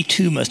 We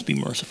too must be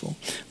merciful.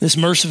 This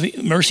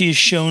mercy is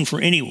shown for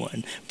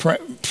anyone,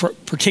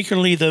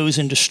 particularly those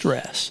in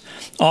distress.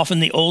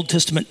 Often the Old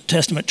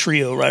Testament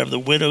trio, right, of the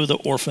widow, the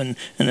orphan,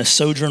 and the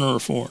sojourner or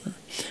foreigner.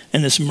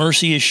 And this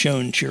mercy is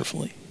shown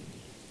cheerfully.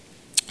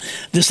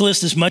 This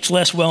list is much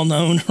less well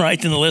known, right,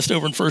 than the list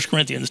over in 1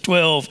 Corinthians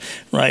 12,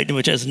 right,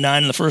 which has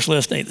 9 in the first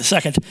list, 8 in the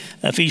second,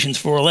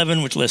 Ephesians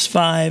 4:11, which lists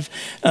 5.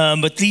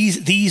 But these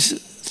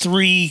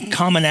three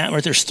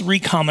there's three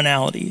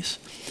commonalities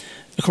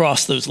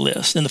across those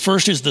lists. And the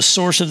first is the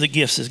source of the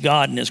gifts is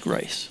God and his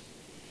grace,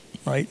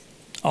 right?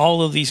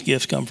 All of these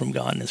gifts come from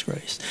God and his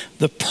grace.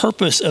 The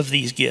purpose of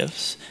these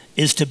gifts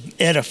is to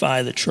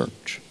edify the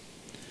church,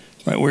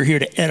 right? We're here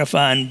to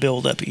edify and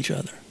build up each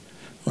other,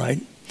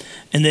 right?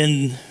 And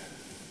then,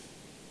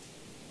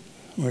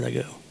 where'd I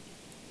go?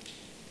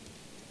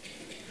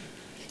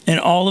 And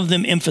all of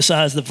them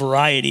emphasize the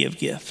variety of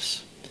gifts.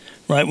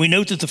 Right, we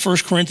note that the 1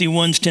 Corinthians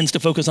 1 tends to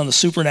focus on the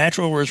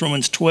supernatural, whereas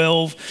Romans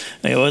 12,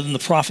 other than the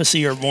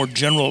prophecy, are more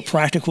general,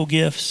 practical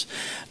gifts.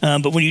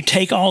 But when you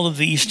take all of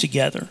these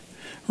together,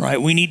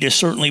 right, we need to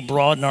certainly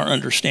broaden our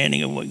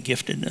understanding of what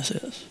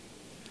giftedness is,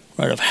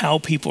 right, of how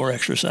people are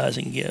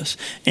exercising gifts.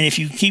 And if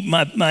you keep,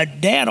 my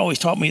dad always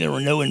taught me there were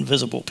no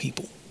invisible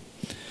people.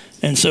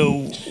 And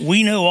so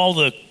we know all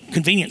the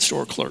convenience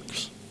store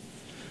clerks.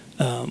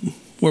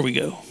 Where we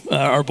go.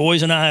 Our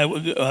boys and I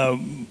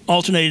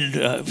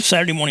alternated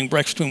Saturday morning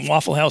breakfast between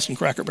Waffle House and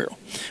Cracker Barrel.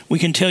 We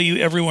can tell you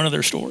every one of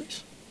their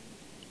stories.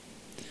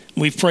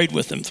 We've prayed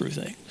with them through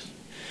things.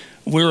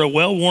 We're a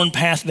well-worn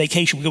path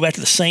vacation. We go back to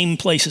the same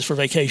places for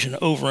vacation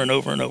over and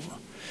over and over.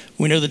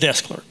 We know the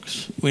desk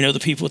clerks. We know the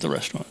people at the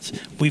restaurants.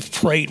 We've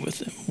prayed with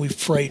them. We've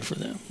prayed for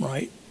them,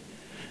 right?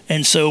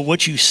 And so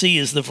what you see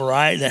is the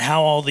variety, that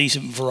how all these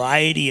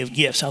variety of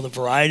gifts, how the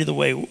variety of the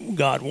way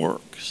God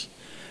works,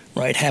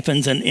 right,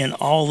 happens in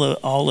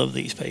all of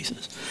these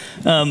places.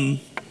 And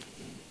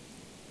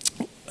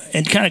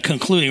kind of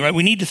concluding, right,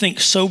 we need to think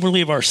soberly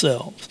of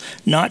ourselves,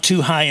 not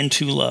too high and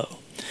too low.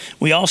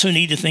 We also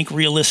need to think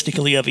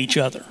realistically of each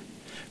other,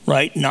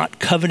 right, not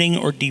coveting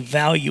or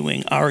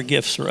devaluing our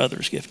gifts or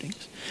others'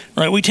 giftings,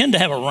 right? We tend to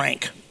have a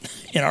rank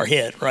in our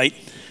head, right?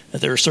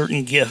 That there are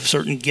certain gifts,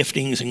 certain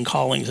giftings and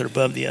callings that are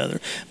above the other.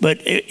 But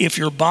if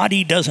your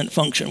body doesn't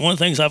function, one of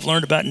the things I've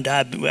learned about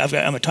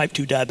I'm a type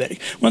 2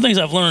 diabetic. One of the things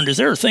I've learned is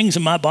there are things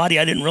in my body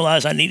I didn't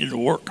realize I needed to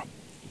work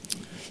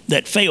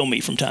that fail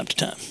me from time to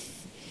time,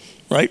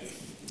 right?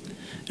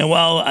 And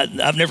while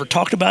I've never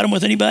talked about them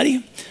with anybody,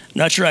 I'm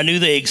not sure I knew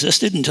they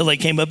existed until they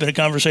came up in a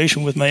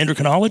conversation with my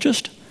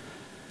endocrinologist,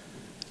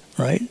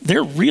 right?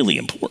 They're really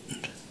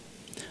important.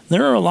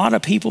 There are a lot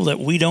of people that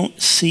we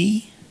don't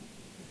see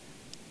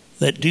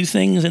that do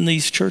things in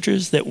these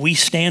churches that we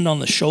stand on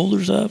the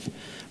shoulders of,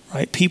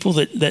 right? People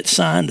that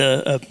signed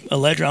a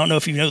ledger. I don't know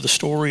if you know the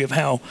story of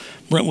how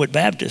Brentwood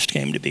Baptist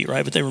came to be,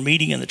 right? But they were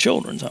meeting in the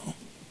children's home.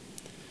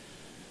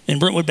 And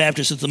Brentwood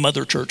Baptist is the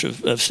mother church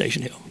of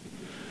Station Hill.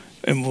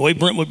 And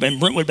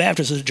Brentwood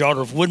Baptist is a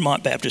daughter of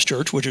Woodmont Baptist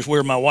Church, which is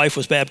where my wife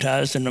was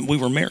baptized and we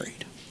were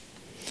married.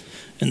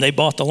 And they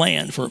bought the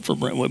land for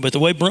Brentwood. But the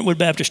way Brentwood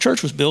Baptist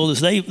Church was built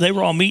is they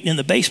were all meeting in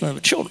the basement of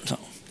a children's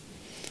home.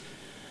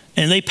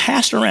 And they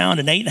passed around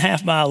an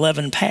 8.5 by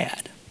 11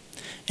 pad.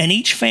 And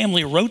each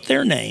family wrote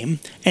their name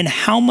and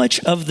how much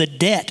of the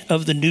debt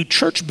of the new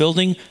church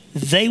building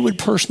they would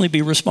personally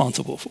be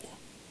responsible for.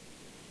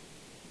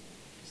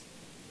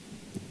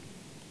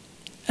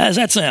 How does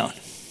that sound?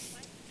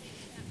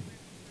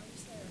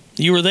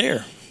 You were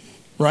there,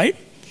 right?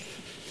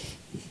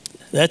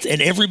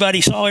 And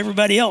everybody saw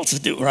everybody else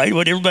do, right?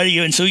 What everybody,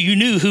 and so you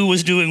knew who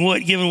was doing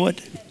what, given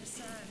what.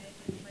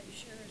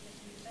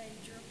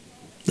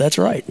 That's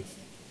right.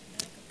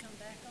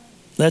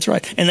 That's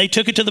right. And they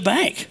took it to the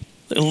bank.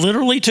 They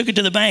literally took it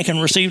to the bank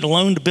and received a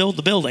loan to build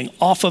the building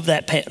off of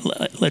that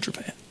ledger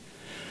pad.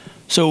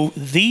 So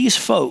these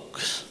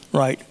folks,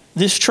 right,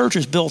 this church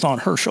is built on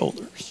her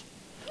shoulders.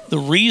 The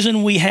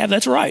reason we have,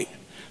 that's right.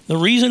 The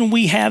reason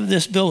we have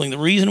this building, the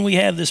reason we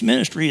have this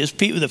ministry is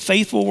the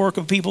faithful work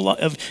of people,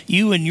 of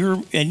you and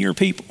your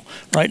people,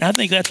 right? And I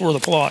think that's worth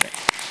applauding,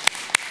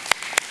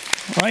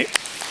 right?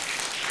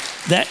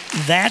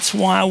 That's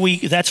why we,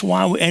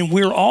 and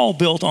we're all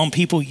built on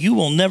people you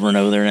will never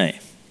know their name,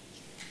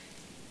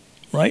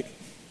 right?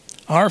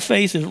 Our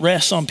faith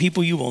rests on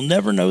people you will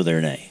never know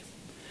their name.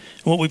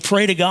 And what we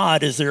pray to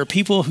God is there are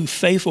people whose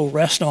faith will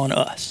rest on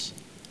us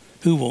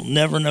who will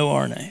never know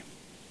our name.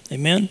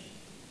 Amen?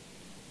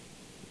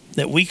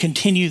 That we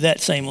continue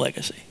that same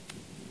legacy.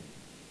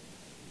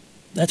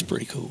 That's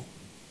pretty cool.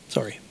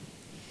 Sorry.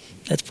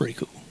 That's pretty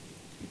cool.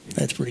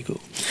 That's pretty cool.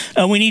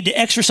 We need to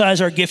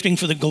exercise our gifting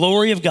for the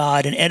glory of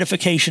God and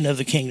edification of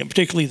the kingdom,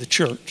 particularly the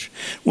church.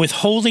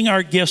 Withholding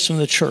our gifts from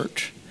the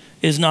church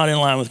is not in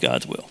line with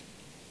God's will,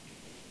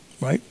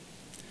 right?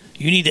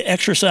 You need to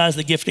exercise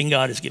the gifting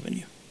God has given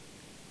you.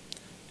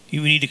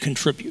 You need to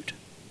contribute,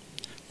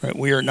 right?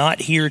 We are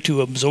not here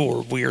to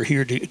absorb. We are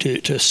here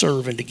to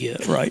serve and to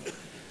give, right?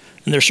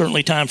 And there's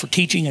certainly time for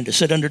teaching and to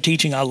sit under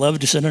teaching. I love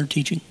to sit under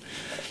teaching.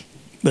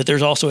 But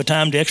there's also a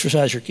time to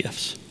exercise your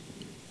gifts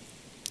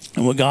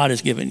and what God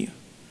has given you,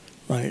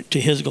 right, to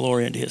his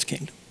glory and to his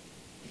kingdom.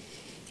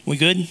 We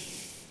good?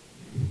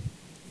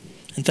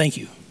 And thank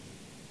you.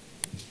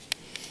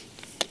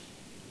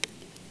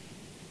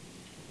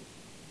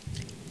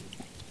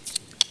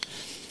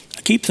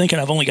 I keep thinking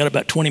I've only got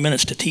about 20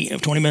 minutes to teach,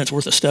 20 minutes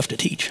worth of stuff to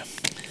teach.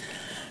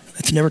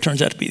 That never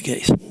turns out to be the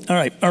case. All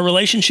right, our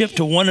relationship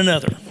to one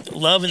another.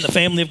 Love in the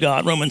family of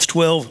God, Romans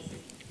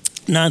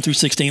 12, 9 through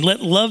 16.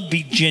 Let love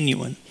be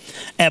genuine.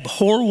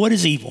 Abhor what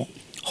is evil.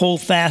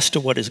 Hold fast to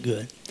what is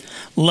good.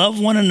 Love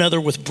one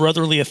another with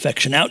brotherly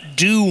affection.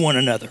 Outdo one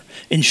another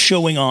in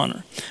showing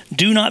honor.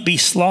 Do not be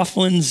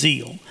slothful in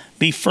zeal.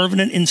 Be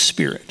fervent in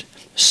spirit.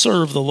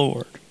 Serve the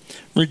Lord.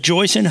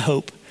 Rejoice in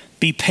hope.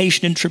 Be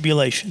patient in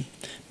tribulation.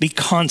 Be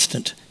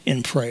constant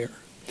in prayer.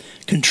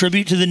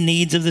 Contribute to the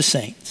needs of the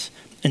saints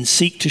and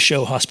seek to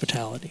show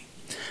hospitality.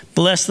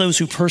 Bless those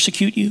who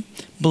persecute you.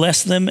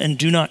 Bless them and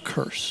do not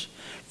curse.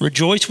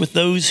 Rejoice with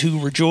those who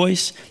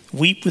rejoice.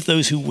 Weep with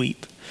those who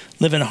weep.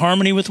 Live in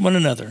harmony with one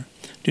another.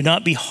 Do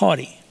not be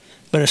haughty,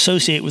 but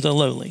associate with the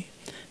lowly.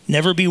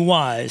 Never be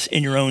wise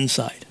in your own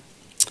sight.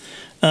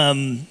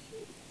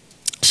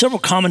 Several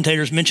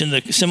commentators mention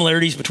the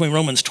similarities between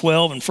Romans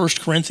 12 and 1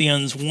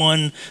 Corinthians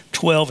 1,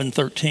 12 and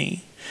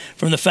 13.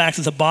 From the fact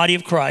that the body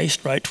of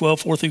Christ, right,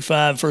 12, 4 through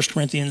 5, 1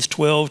 Corinthians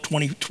 12,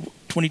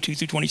 22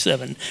 through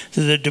 27,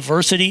 to the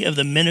diversity of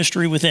the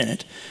ministry within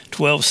it,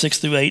 12, 6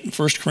 through 8, and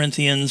 1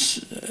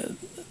 Corinthians,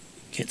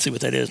 can't see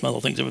what that is, my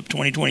little thing's of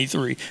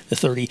 2023 to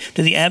 30,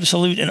 to the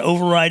absolute and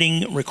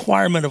overriding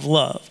requirement of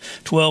love,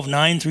 12,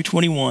 9 through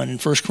 21,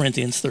 and 1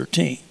 Corinthians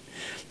 13,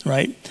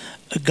 right?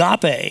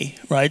 Agape,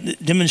 right,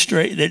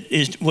 that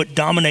is what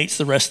dominates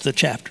the rest of the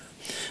chapter.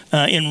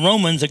 In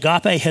Romans,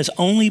 agape has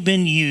only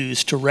been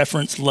used to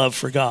reference love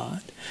for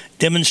God,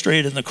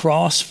 demonstrated in the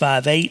cross,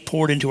 5:8,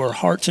 poured into our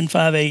hearts in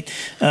 5:8,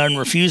 and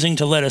refusing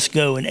to let us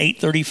go in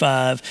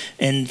 8:35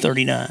 and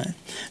 39.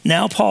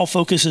 Now Paul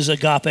focuses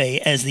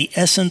agape as the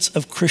essence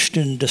of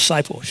Christian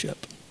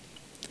discipleship.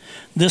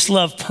 This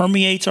love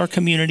permeates our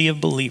community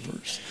of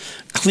believers,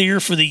 clear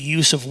for the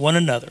use of one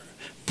another,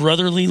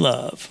 brotherly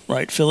love,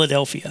 right,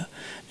 Philadelphia,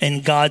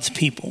 and God's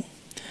people.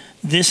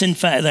 This, in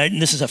fact,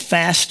 this is a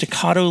fast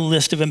staccato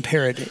list of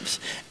imperatives,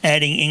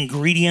 adding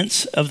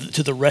ingredients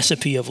to the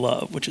recipe of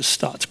love, which is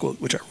Stott's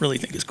quote, which I really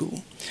think is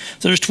cool.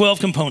 So there's 12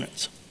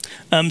 components.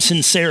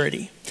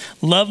 Sincerity.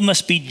 Love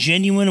must be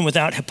genuine and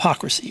without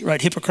hypocrisy,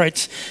 right?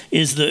 Hypocrites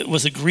was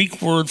the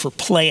Greek word for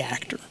play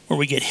actor, where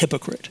we get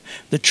hypocrite.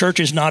 The church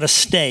is not a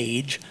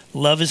stage.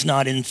 Love is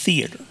not in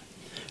theater,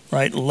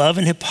 right? Love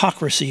and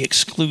hypocrisy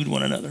exclude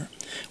one another.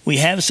 We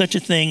have such a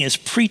thing as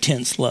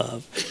pretense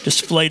love,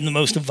 displayed in the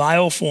most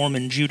vile form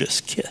in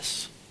Judas'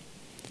 kiss,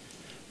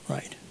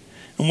 right?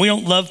 And we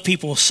don't love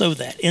people so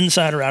that,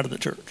 inside or out of the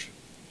church.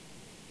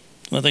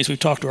 One of the things we've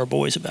talked to our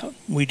boys about.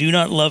 We do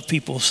not love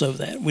people so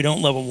that. We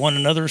don't love one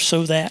another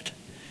so that.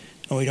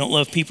 And we don't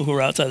love people who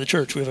are outside the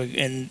church.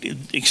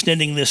 And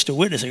extending this to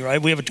witnessing, right?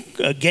 We have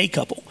a gay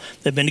couple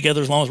that have been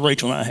together as long as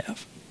Rachel and I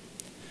have.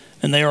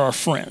 And they are our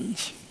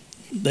friends.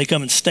 They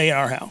come and stay at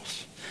our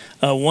house.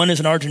 One is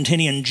an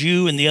Argentinian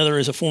Jew, and the other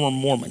is a former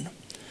Mormon.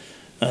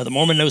 The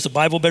Mormon knows the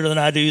Bible better than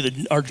I do. The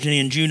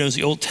Argentinian Jew knows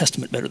the Old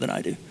Testament better than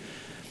I do.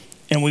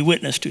 And we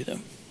witness to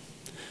them.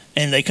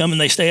 And they come and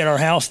they stay at our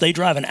house. They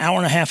drive an hour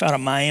and a half out of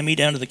Miami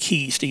down to the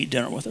Keys to eat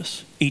dinner with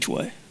us each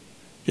way,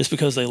 just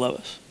because they love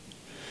us.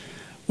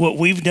 What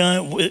we've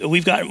done,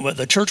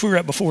 the church we were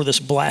at before this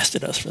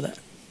blasted us for that.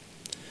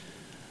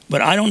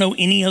 But I don't know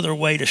any other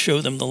way to show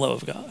them the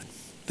love of God,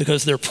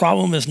 because their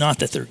problem is not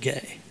that they're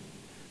gay.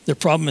 Their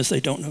problem is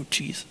they don't know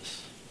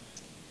Jesus,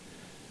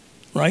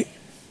 right?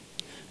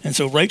 And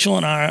so Rachel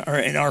and I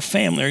and our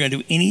family are going to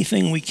do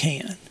anything we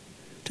can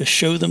to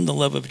show them the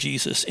love of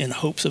Jesus in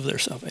hopes of their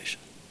salvation,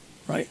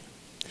 right?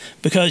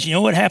 Because you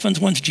know what happens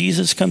once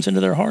Jesus comes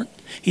into their heart?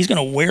 He's going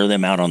to wear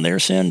them out on their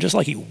sin just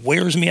like he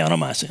wears me out on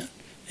my sin.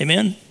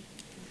 Amen?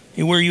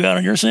 He wear you out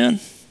on your sin?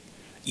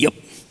 Yep.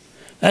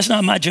 That's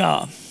not my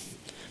job.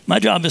 My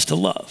job is to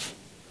love,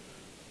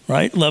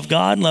 right? Love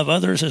God, love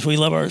others as we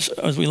love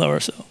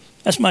ourselves.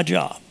 That's my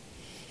job.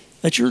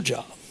 That's your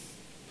job,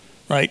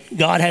 right?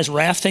 God has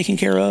wrath taken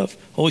care of.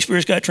 Holy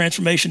Spirit's got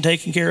transformation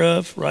taken care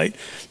of, right?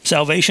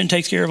 Salvation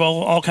takes care of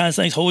all kinds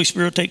of things. Holy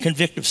Spirit will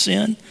convict of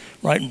sin,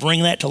 right, and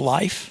bring that to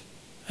life.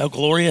 How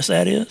glorious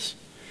that is,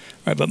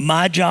 right? But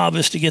my job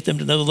is to get them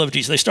to know the love of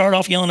Jesus. They started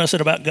off yelling at us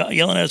about God.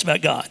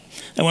 That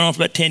went on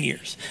for about 10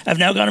 years. I've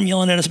now got them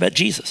yelling at us about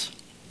Jesus.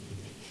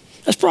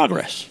 That's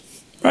progress,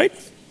 right?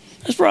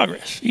 That's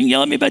progress. You can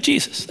yell at me about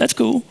Jesus. That's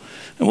cool.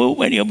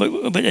 And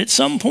but at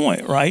some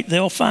point, right,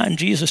 they'll find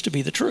Jesus to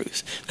be the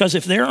truth. Because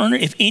if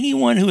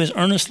anyone who is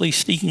earnestly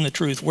seeking the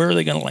truth, where are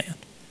they going to land?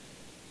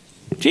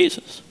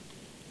 Jesus.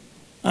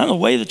 I'm the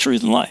way, the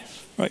truth, and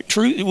life. Right?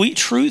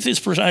 Truth is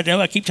precisely.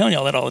 I keep telling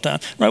y'all that all the time.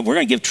 Right? We're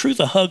going to give truth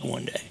a hug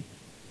one day.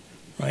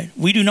 Right?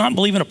 We do not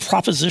believe in a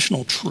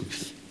propositional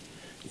truth.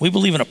 We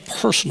believe in a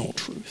personal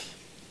truth.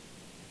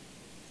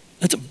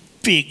 That's a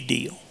big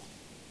deal.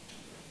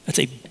 That's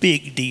a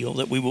big deal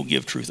that we will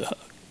give truth a hug.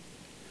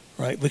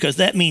 Right? Because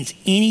that means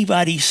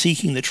anybody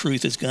seeking the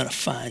truth is going to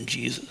find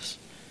Jesus.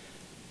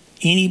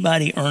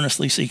 Anybody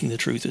earnestly seeking the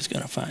truth is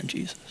going to find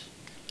Jesus.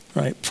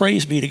 Right?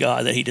 Praise be to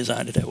God that he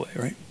designed it that way,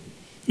 right?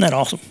 Isn't that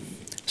awesome?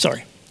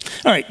 Sorry.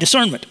 All right,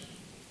 discernment.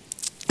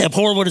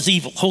 Abhor what is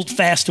evil. Hold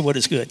fast to what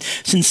is good.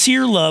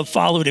 Sincere love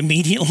followed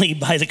immediately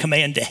by the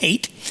command to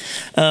hate.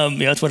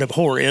 That's what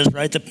abhor is,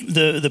 right?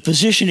 The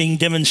positioning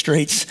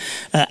demonstrates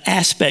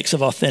aspects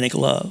of authentic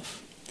love.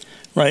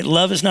 Right?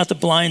 Love is not the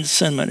blind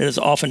sentiment it is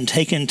often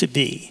taken to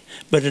be,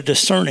 but a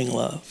discerning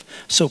love,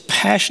 so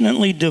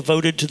passionately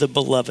devoted to the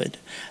beloved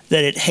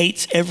that it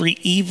hates every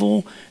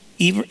evil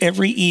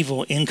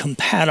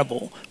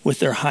incompatible with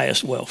their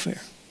highest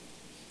welfare.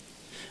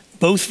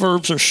 Both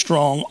verbs are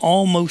strong,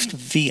 almost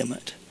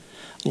vehement.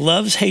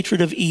 Love's hatred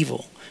of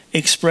evil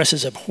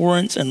expresses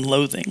abhorrence and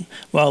loathing,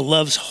 while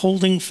love's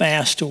holding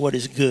fast to what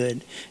is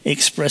good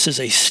expresses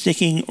a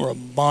sticking or a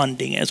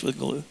bonding as with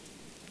glue.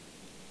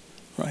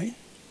 Right?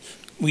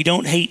 We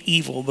don't hate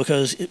evil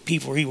because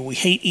people are evil. We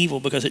hate evil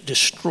because it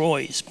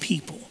destroys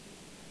people,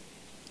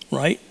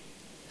 right?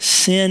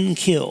 Sin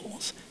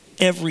kills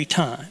every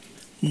time,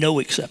 no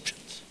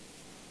exceptions.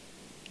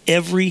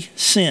 Every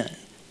sin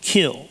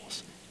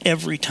kills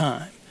every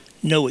time,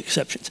 no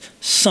exceptions.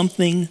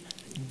 Something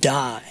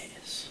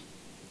dies.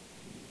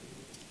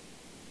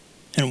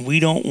 And we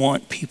don't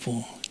want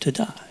people to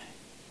die,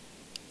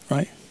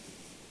 right?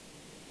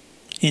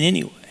 In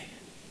any way.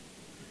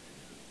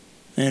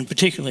 And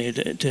particularly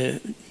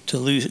to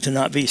lose it, to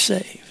not be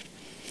saved.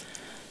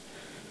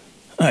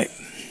 All right.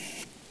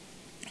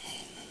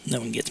 No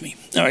one gets me.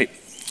 All right.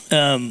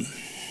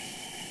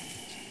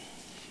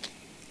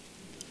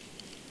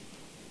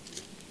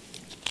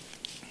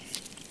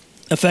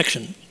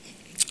 Affection.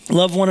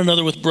 Love one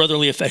another with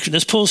brotherly affection.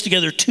 This pulls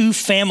together two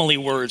family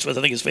words, which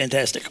I think is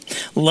fantastic.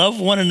 Love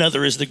one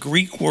another is the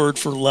Greek word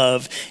for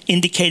love,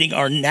 indicating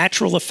our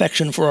natural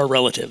affection for our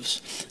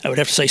relatives. I would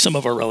have to say some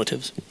of our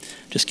relatives.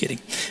 Just kidding.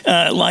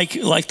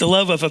 Like the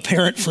love of a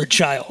parent for a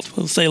child.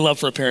 We'll say love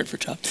for a parent for a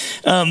child.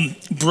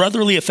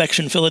 Brotherly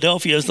affection,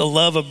 Philadelphia, is the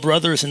love of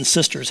brothers and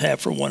sisters have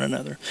for one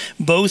another.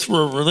 Both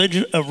were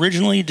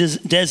originally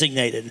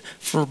designated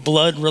for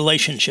blood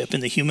relationship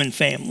in the human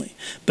family,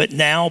 but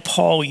now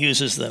Paul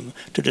uses them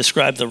to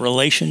describe the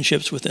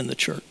relationships within the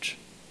church.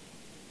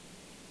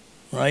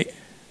 Right?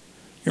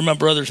 You're my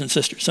brothers and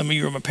sisters. Some of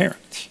you are my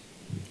parents.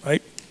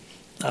 Right?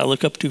 I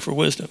look up to for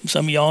wisdom.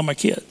 Some of y'all are my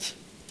kids.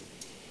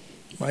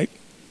 Right?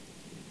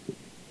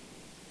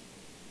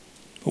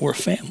 But we're a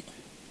family.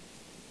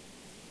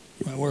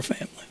 Right? We're a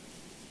family.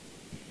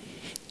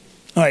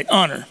 All right,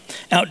 honor.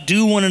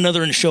 Outdo one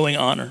another in showing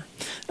honor.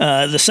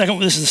 This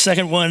is the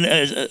second one.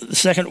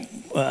 This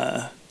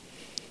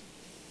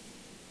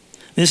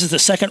is the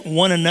second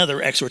one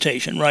another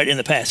exhortation, right, in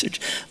the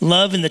passage.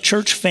 Love in the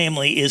church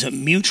family is a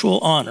mutual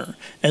honor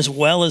as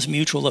well as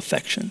mutual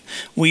affection.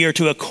 We are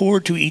to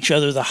accord to each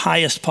other the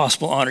highest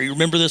possible honor. You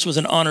remember this was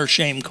an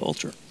honor-shame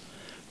culture.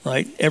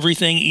 Right?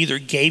 Everything either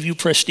gave you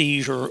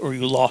prestige or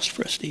you lost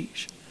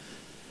prestige.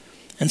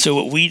 And so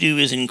what we do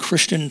is in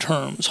Christian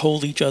terms,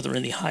 hold each other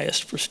in the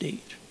highest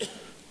prestige.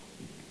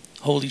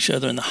 Hold each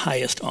other in the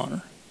highest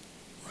honor.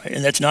 Right?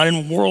 And that's not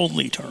in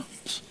worldly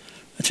terms.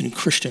 That's in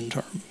Christian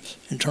terms,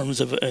 in terms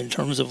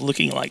of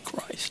looking like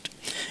Christ.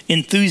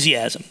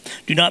 Enthusiasm.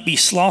 Do not be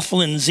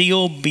slothful in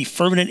zeal, be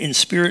fervent in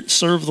spirit,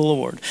 serve the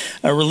Lord.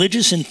 A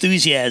religious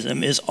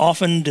enthusiasm is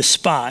often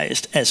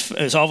despised as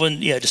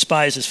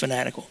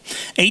fanatical.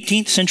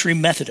 18th century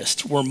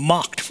Methodists were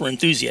mocked for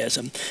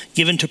enthusiasm,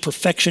 given to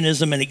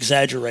perfectionism and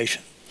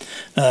exaggeration.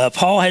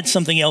 Paul had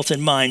something else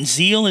in mind.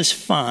 Zeal is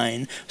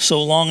fine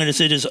so long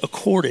as it is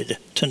accorded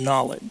to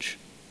knowledge.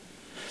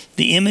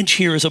 The image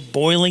here is a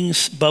boiling,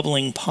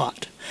 bubbling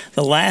pot.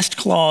 The last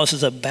clause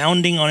is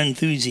abounding on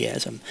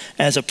enthusiasm,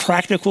 as a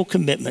practical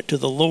commitment to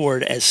the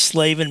Lord as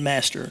slave and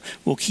master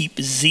will keep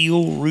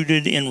zeal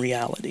rooted in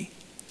reality.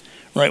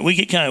 Right? We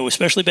get kind of,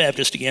 especially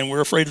Baptist again, we're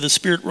afraid of the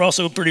Spirit. We're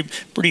also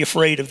pretty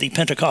afraid of the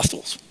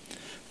Pentecostals.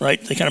 Right?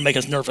 They kind of make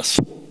us nervous.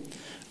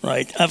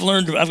 Right?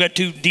 I've got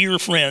two dear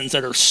friends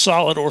that are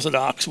solid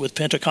Orthodox with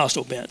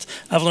Pentecostal bents.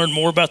 I've learned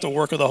more about the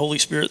work of the Holy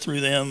Spirit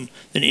through them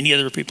than any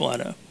other people I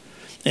know.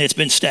 And it's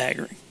been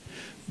staggering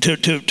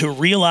to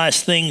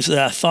realize things that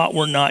I thought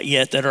were not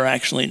yet that are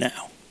actually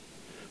now,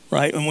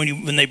 right? And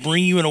when they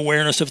bring you an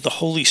awareness of the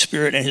Holy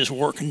Spirit and his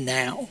work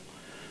now,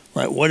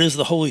 right? What is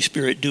the Holy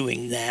Spirit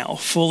doing now,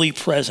 fully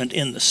present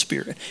in the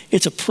Spirit?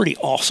 It's a pretty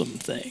awesome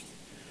thing,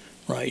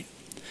 right?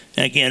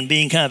 And again,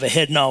 being kind of a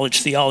head knowledge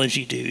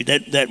theology dude,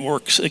 that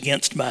works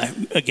against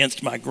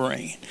my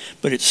grain,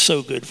 but it's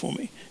so good for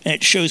me. And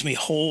it shows me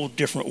whole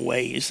different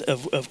ways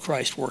of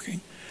Christ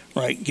working.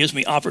 Right, gives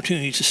me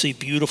opportunities to see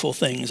beautiful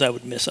things I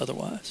would miss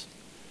otherwise.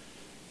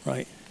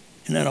 Right,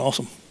 isn't that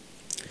awesome?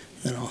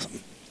 All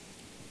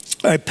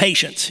right,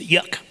 patience.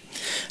 Yuck.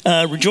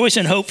 Rejoice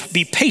in hope.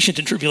 Be patient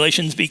in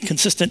tribulations. Be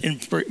constant in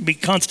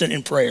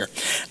prayer.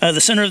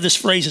 The center of this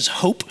phrase is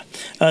hope,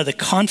 the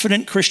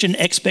confident Christian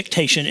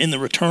expectation in the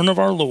return of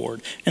our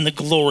Lord and the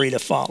glory to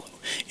follow.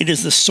 It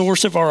is the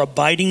source of our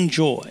abiding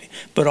joy,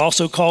 but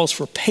also calls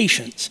for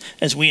patience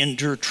as we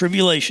endure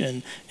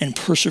tribulation and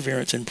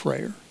perseverance in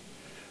prayer.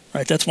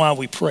 Right, that's why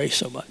we pray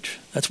so much.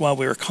 That's why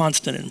we are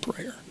constant in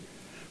prayer.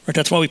 Right,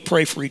 that's why we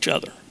pray for each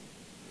other.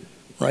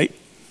 Right?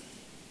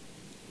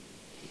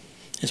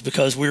 It's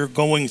because we're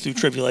going through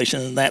tribulation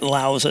and that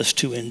allows us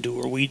to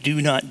endure. We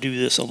do not do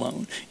this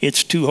alone.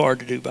 It's too hard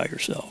to do by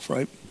yourself,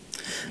 right?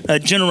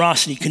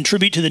 Generosity,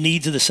 contribute to the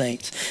needs of the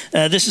saints.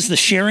 This is the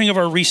sharing of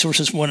our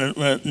resources with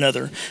one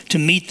another to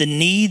meet the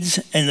needs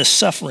and the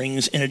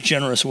sufferings in a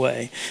generous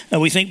way.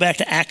 We think back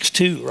to Acts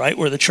 2, right,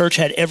 where the church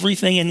had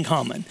everything in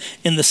common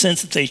in the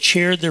sense that they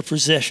shared their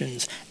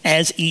possessions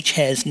as each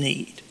has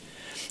need.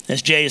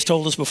 As Jay has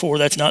told us before,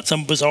 that's not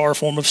some bizarre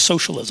form of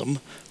socialism,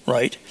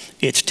 right?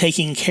 It's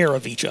taking care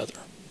of each other,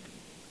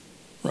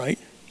 right?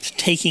 It's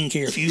taking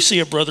care. If you see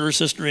a brother or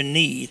sister in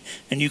need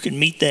and you can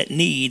meet that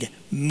need,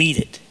 meet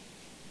it.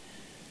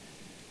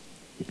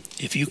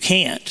 If you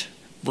can't,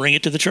 bring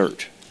it to the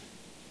church,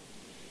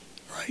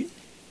 right?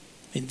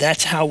 I mean,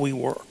 that's how we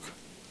work.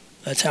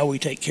 That's how we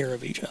take care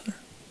of each other.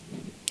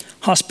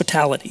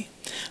 Hospitality.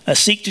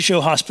 Seek to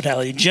show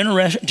hospitality.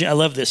 I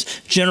love this.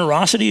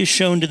 Generosity is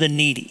shown to the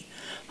needy.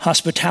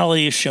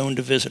 Hospitality is shown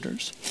to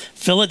visitors.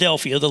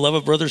 Philadelphia, the love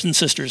of brothers and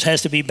sisters,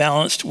 has to be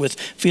balanced with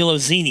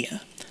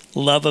philoxenia,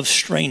 love of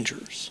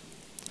strangers.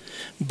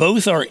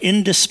 Both are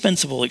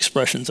indispensable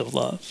expressions of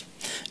love.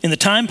 In the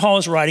time Paul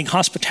is writing,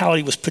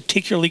 hospitality was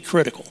particularly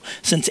critical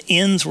since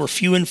inns were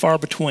few and far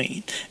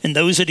between, and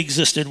those that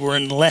existed were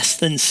in less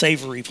than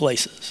savory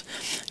places.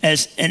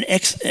 As an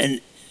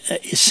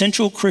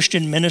essential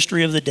Christian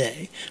ministry of the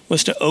day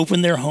was to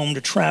open their home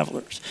to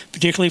travelers,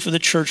 particularly for the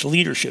church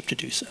leadership to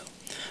do so.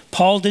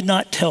 Paul did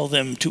not tell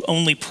them to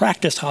only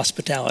practice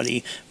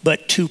hospitality,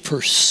 but to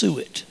pursue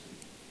it.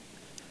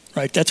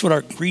 right? That's what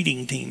our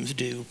greeting teams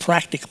do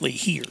practically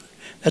here.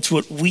 That's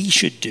what we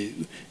should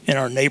do in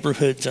our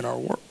neighborhoods and our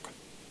work.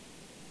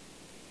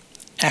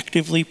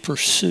 Actively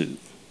pursue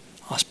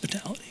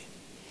hospitality,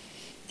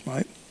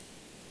 right?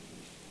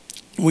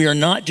 We are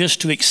not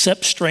just to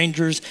accept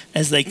strangers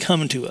as they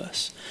come to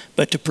us,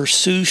 but to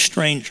pursue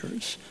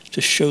strangers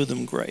to show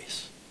them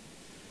grace,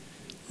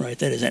 right?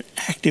 That is an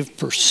active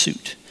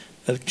pursuit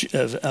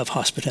of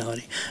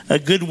hospitality.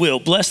 Goodwill.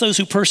 Bless those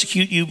who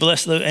persecute you,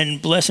 bless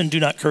and do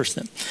not curse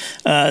them.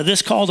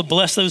 This call to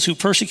bless those who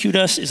persecute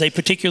us is a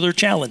particular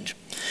challenge,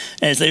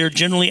 as they are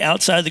generally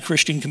outside the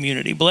Christian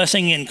community.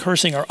 Blessing and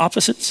cursing are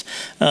opposites.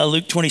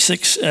 Luke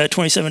 26,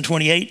 27,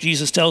 28,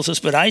 Jesus tells us,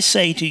 "But I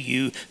say to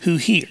you who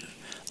hear,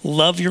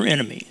 love your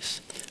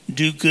enemies,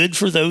 do good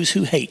for those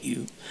who hate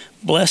you,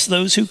 bless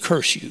those who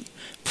curse you,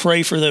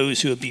 pray for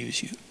those who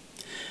abuse you."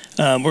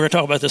 We're going to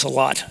talk about this a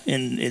lot,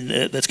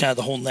 that's kind of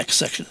the whole next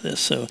section of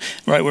this. So,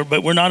 right,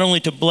 but we're not only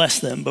to bless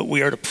them, but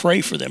we are to pray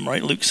for them,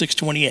 right? Luke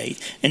 6:28,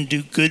 and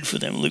do good for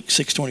them, Luke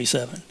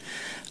 6:27.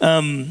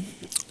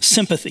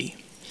 Sympathy.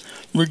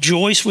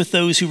 Rejoice with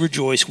those who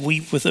rejoice,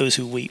 weep with those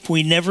who weep.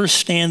 We never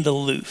stand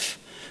aloof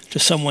to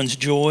someone's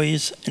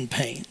joys and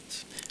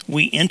pains.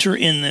 We enter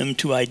in them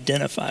to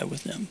identify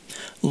with them.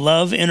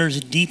 Love enters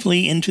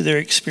deeply into their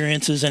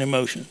experiences and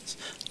emotions,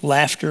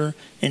 laughter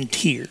and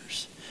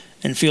tears,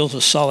 and feels a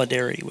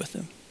solidarity with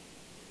them,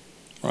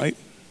 right?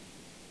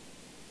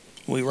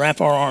 We wrap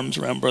our arms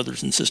around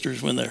brothers and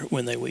sisters when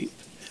they weep,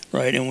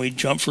 right? And we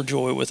jump for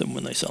joy with them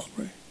when they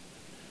celebrate.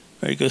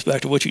 Right? It goes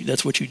back to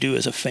that's what you do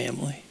as a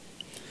family.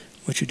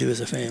 What you do as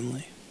a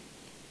family.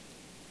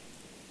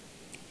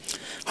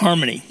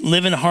 Harmony.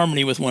 Live in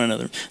harmony with one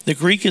another. The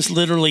Greek is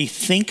literally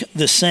think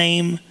the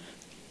same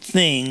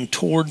thing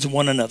towards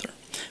one another.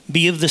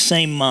 Be of the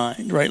same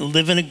mind, right?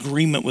 Live in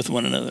agreement with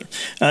one another.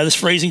 This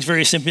phrasing is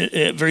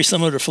very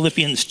similar to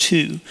Philippians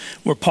 2,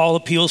 where Paul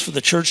appeals for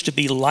the church to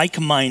be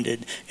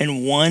like-minded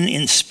and one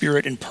in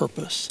spirit and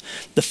purpose.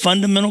 The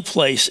fundamental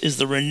place is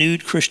the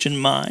renewed Christian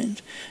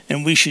mind,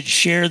 and we should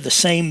share the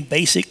same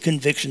basic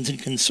convictions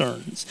and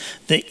concerns.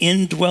 The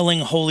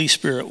indwelling Holy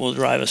Spirit will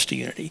drive us to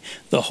unity.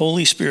 The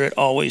Holy Spirit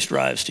always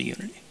drives to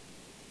unity.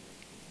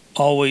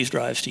 Always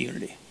drives to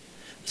unity.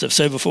 As I've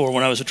said before,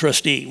 when I was a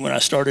trustee, when I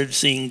started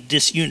seeing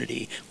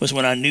disunity was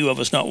when I knew I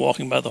was not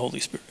walking by the Holy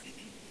Spirit.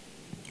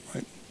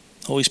 Right?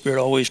 The Holy Spirit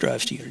always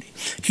drives to unity.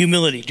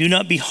 Humility. Do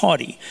not be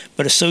haughty,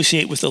 but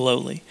associate with the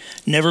lowly.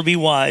 Never be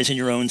wise in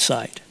your own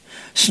sight.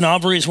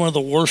 Snobbery is one of the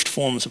worst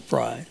forms of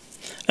pride.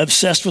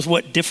 Obsessed with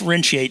what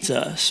differentiates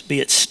us, be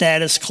it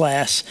status,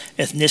 class,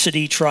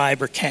 ethnicity, tribe,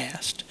 or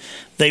caste.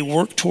 They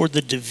work toward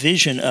the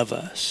division of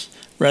us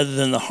rather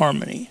than the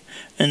harmony,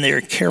 and they are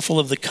careful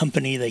of the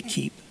company they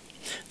keep.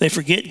 They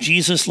forget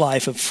Jesus'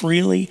 life of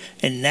freely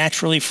and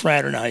naturally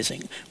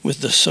fraternizing with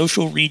the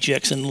social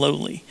rejects and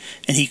lowly,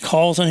 and he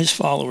calls on his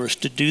followers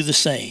to do the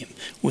same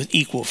with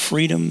equal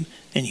freedom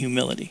and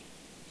humility.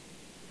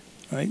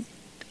 Right?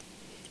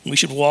 We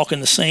should walk in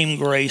the same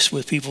grace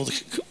with people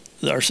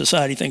that our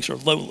society thinks are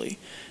lowly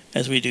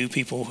as we do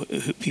people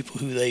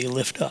who they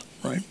lift up,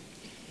 right?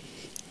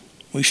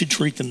 We should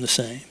treat them the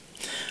same.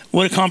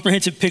 What a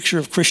comprehensive picture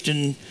of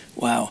Christian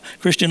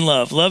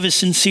love. Love is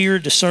sincere,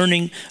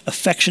 discerning,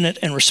 affectionate,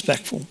 and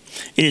respectful.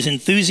 It is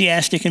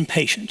enthusiastic and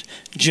patient,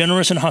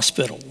 generous and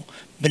hospitable,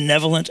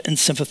 benevolent and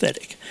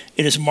sympathetic.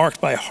 It is marked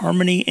by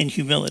harmony and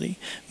humility.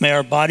 May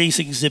our bodies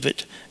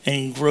exhibit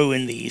and grow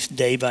in these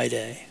day by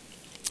day.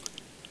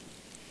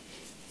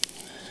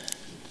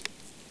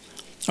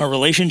 Our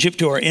relationship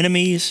to our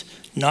enemies,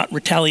 not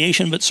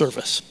retaliation, but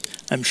service.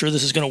 I'm sure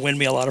this is going to win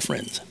me a lot of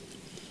friends.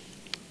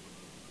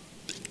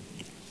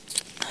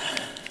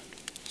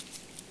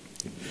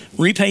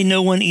 Repay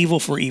no one evil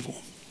for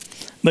evil,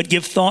 but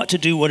give thought to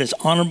do what is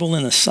honorable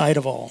in the sight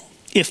of all.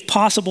 If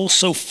possible,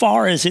 so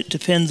far as it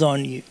depends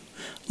on you,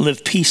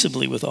 live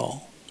peaceably with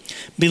all.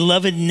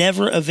 Beloved,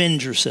 never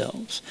avenge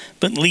yourselves,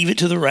 but leave it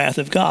to the wrath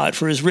of God.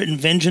 For it is written,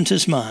 vengeance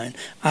is mine,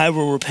 I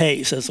will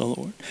repay, says the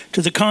Lord.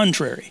 To the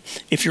contrary,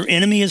 if your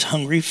enemy is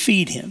hungry,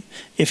 feed him.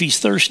 If he's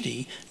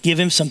thirsty, give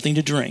him something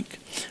to drink.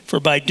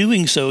 For by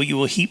doing so, you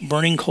will heap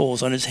burning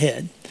coals on his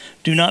head.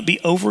 Do not be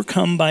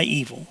overcome by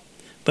evil,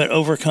 but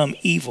overcome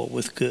evil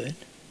with good.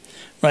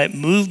 Right?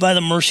 Moved by the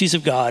mercies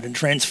of God and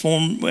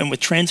with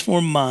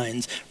transformed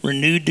minds,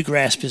 renewed to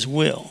grasp his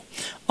will.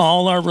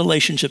 All our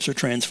relationships are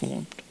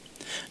transformed.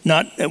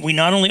 We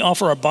not only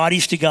offer our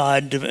bodies to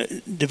God,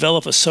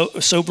 develop a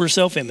sober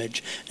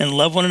self-image, and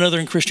love one another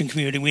in Christian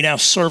community, we now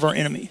serve our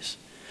enemies.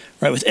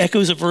 Right? With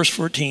echoes of verse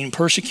 14,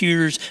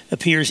 persecutors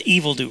appears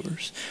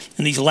evildoers.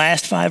 And these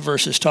last 5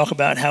 verses talk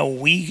about how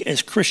we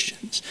as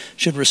Christians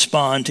should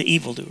respond to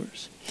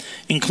evildoers.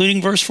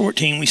 Including verse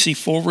 14, we see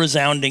 4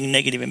 resounding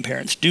negative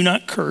imperatives. Do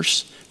not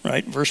curse,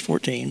 right? Verse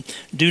 14.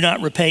 Do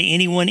not repay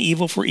anyone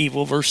evil for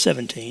evil, verse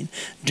 17.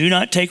 Do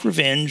not take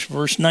revenge,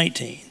 verse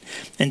 19.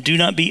 And do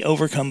not be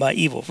overcome by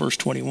evil, verse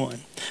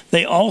 21.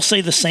 They all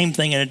say the same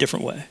thing in a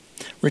different way.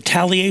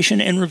 Retaliation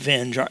and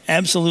revenge are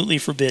absolutely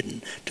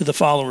forbidden to the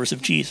followers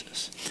of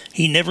Jesus.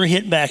 He never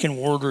hit back in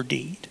word or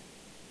deed.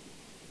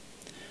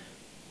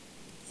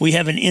 We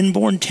have an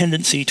inborn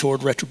tendency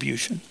toward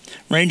retribution,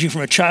 ranging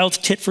from a child's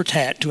tit for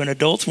tat to an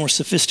adult's more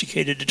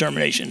sophisticated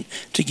determination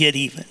to get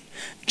even.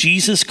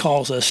 Jesus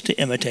calls us to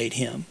imitate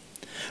him.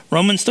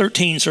 Romans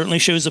 13 certainly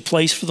shows a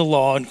place for the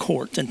law and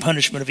courts and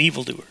punishment of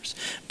evildoers,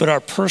 but our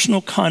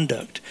personal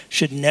conduct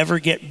should never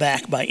get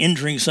back by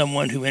injuring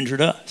someone who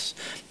injured us.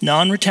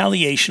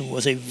 Non-retaliation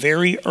was a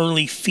very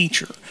early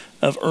feature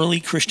of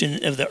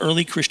the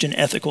early Christian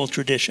ethical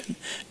tradition,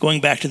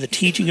 going back to the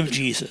teaching of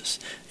Jesus,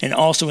 and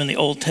also in the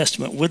Old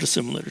Testament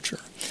Wisdom literature.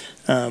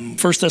 1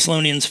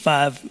 Thessalonians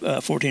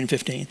 5:14 and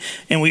 15.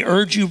 And we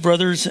urge you,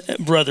 brothers,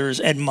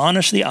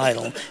 admonish the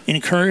idle,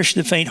 encourage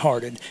the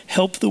faint-hearted,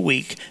 help the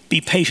weak, be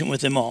patient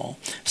with them all.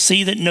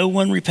 See that no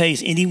one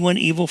repays anyone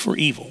evil for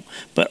evil,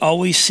 but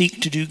always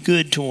seek to do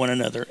good to one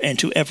another and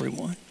to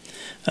everyone.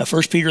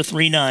 1 Peter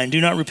 3:9, do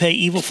not repay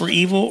evil for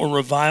evil or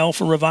revile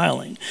for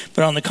reviling,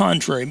 but on the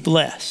contrary,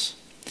 bless.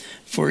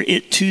 For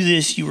to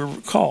this you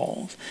were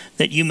called,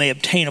 that you may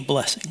obtain a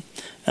blessing.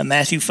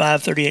 Matthew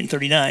 5:38 and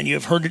 39, you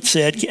have heard it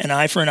said, an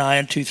eye for an eye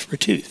and a tooth for a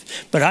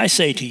tooth. But I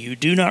say to you,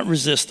 do not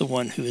resist the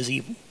one who is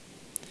evil.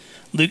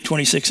 Luke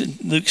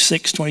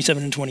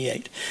 6:27 and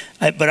 28.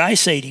 But I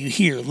say to you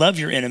here, love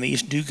your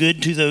enemies, do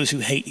good to those who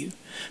hate you.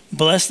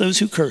 Bless those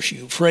who curse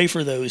you, pray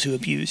for those who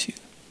abuse you.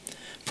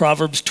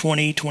 Proverbs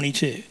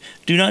 20:22.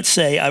 Do not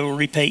say, I will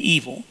repay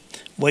evil.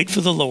 Wait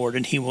for the Lord,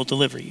 and he will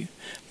deliver you.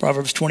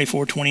 Proverbs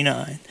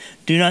 24:29.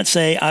 Do not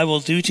say, I will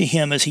do to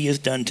him as he has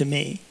done to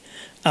me.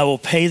 I will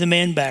pay the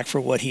man back for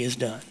what he has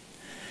done.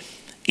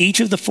 Each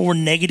of the four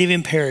negative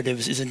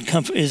imperatives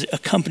is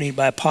accompanied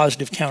by a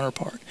positive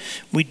counterpart.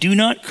 We do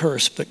not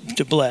curse, but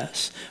to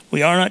bless.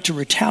 We are not to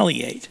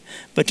retaliate,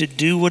 but to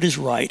do what is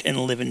right and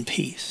live in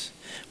peace.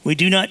 We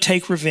do not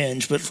take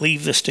revenge, but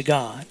leave this to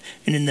God.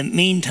 And in the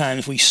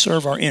meantime, we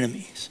serve our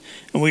enemies.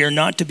 And we are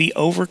not to be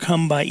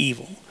overcome by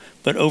evil,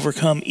 but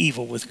overcome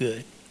evil with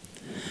good.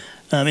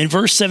 In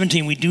verse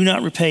 17, we do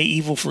not repay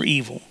evil for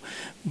evil,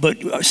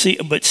 but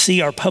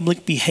see our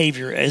public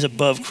behavior as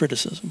above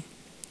criticism.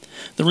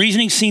 The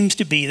reasoning seems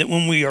to be that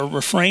when we are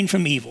refrained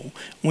from evil,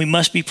 we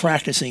must be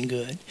practicing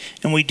good,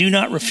 and we do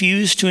not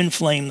refuse to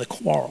inflame the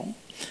quarrel,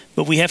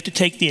 but we have to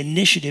take the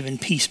initiative in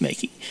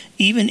peacemaking,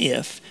 even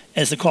if,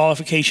 as the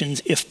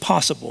qualifications, if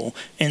possible,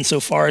 and so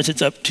far as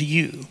it's up to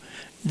you,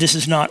 this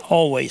is not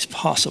always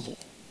possible.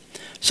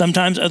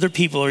 Sometimes other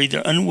people are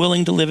either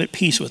unwilling to live at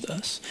peace with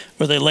us,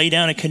 or they lay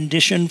down a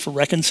condition for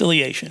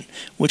reconciliation,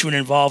 which would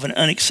involve an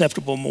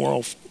unacceptable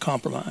moral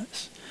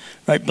compromise.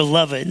 Right,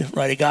 beloved,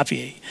 right,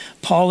 agape.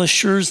 Paul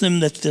assures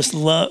them that this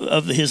love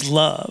of his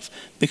love,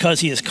 because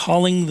he is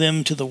calling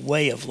them to the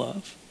way of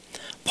love.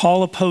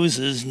 Paul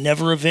opposes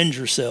never avenge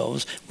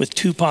yourselves with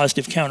two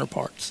positive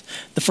counterparts.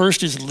 The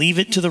first is leave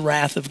it to the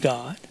wrath of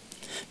God,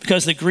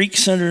 because the Greek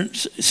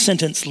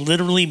sentence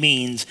literally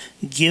means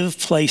give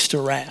place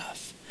to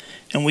wrath.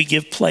 And we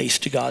give place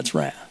to God's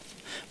wrath.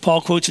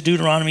 Paul quotes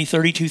Deuteronomy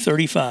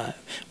 32:35.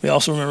 We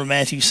also remember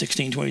Matthew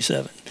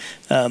 16:27.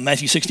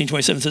 Matthew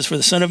 16:27 says, for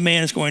the Son of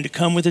Man is going to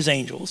come with his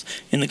angels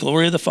in the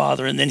glory of the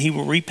Father, and then he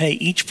will repay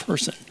each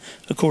person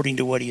according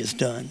to what he has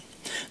done.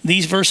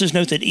 These verses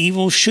note that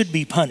evil should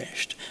be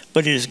punished,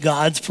 but it is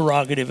God's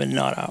prerogative and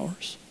not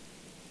ours.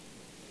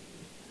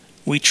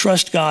 We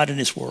trust God in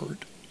his word,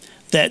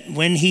 that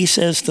when he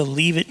says to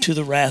leave it to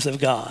the wrath of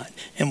God,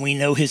 and we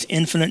know his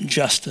infinite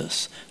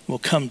justice will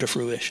come to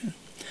fruition.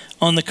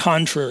 On the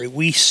contrary,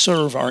 we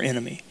serve our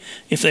enemy.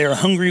 If they are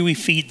hungry, we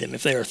feed them.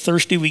 If they are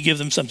thirsty, we give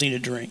them something to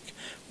drink.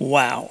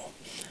 Wow,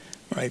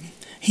 right?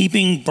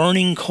 Heaping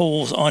burning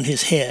coals on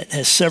his head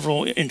has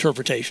several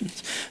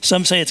interpretations.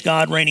 Some say it's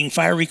God raining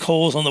fiery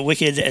coals on the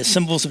wicked as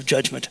symbols of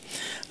judgment.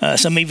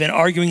 Some even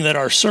arguing that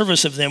our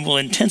service of them will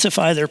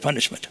intensify their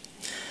punishment.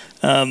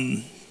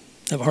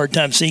 I have a hard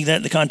time seeing that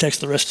in the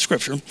context of the rest of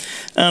Scripture.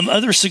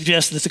 Others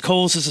suggest that the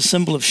coals is a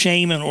symbol of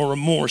shame or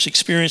remorse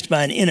experienced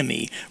by an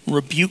enemy,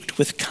 rebuked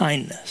with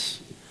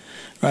kindness.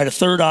 Right? A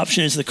third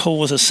option is the coal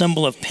was a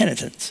symbol of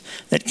penitence,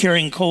 that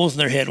carrying coals in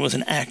their head was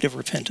an act of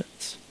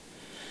repentance.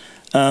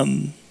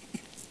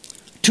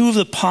 Two of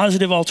the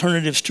positive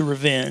alternatives to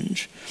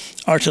revenge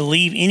are to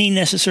leave any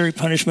necessary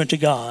punishment to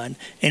God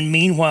and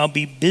meanwhile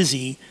be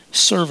busy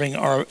serving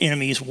our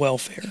enemy's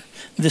welfare.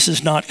 This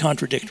is not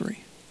contradictory.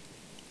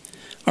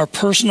 Our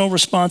personal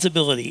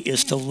responsibility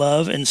is to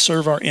love and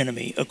serve our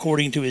enemy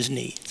according to his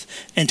needs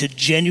and to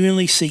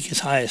genuinely seek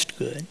his highest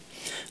good.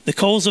 The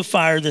coals of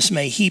fire this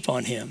may heap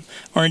on him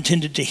are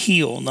intended to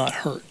heal, not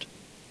hurt,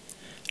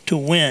 to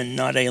win,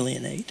 not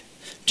alienate,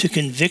 to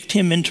convict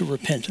him into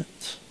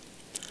repentance.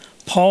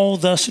 Paul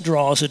thus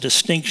draws a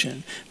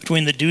distinction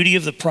between the duty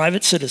of the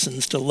private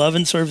citizens to love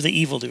and serve the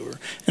evildoer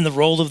and the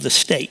role of the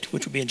state,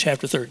 which would be in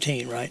chapter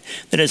 13, right?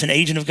 That as an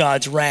agent of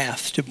God's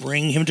wrath to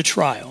bring him to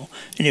trial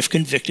and if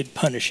convicted,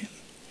 punish him.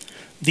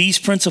 These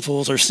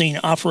principles are seen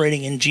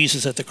operating in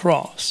Jesus at the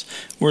cross,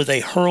 when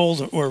they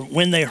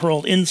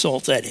hurled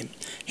insults at him,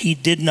 he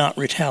did not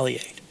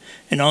retaliate.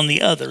 And on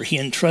the other, he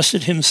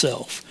entrusted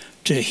himself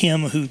to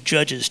him who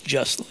judges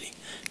justly,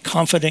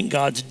 confident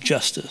God's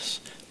justice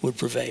would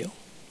prevail.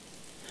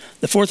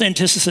 The fourth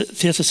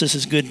antithesis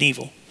is good and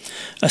evil.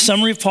 A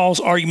summary of Paul's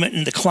argument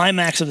in the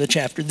climax of the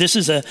chapter. This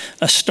is a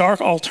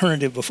stark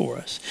alternative before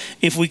us.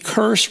 If we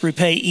curse,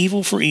 repay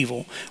evil for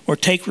evil, or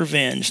take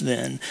revenge,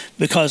 then,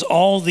 because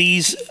all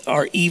these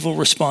are evil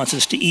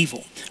responses to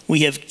evil,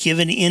 we have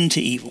given in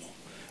to evil,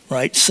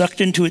 right?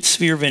 Sucked into its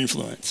sphere of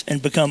influence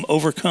and become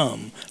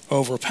overcome,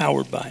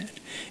 overpowered by it.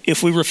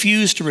 If we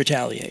refuse to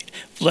retaliate,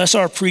 bless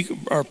our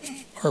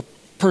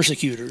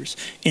persecutors,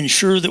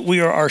 ensure that we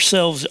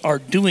ourselves are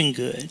doing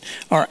good,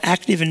 are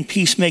active in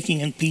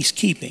peacemaking and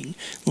peacekeeping,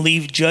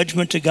 leave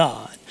judgment to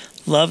God,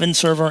 love and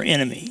serve our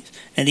enemies,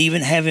 and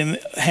even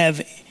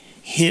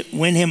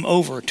win him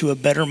over to a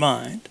better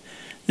mind,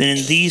 then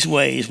in these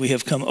ways we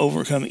have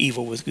overcome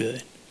evil with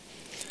good.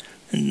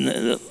 And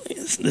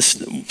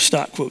this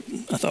stock quote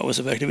I thought was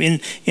effective.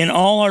 In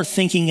all our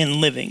thinking and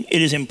living,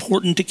 it is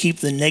important to keep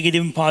the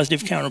negative and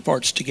positive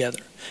counterparts together.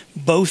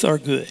 Both are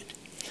good.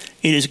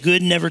 It is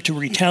good never to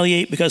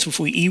retaliate, because if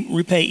we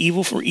repay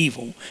evil for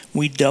evil,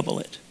 we double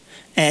it,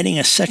 adding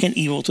a second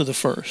evil to the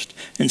first,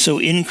 and so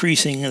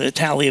increasing the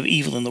tally of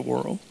evil in the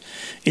world.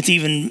 It's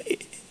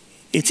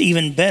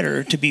even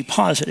better to be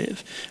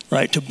positive,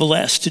 right? To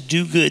bless, to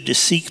do good, to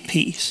seek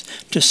peace,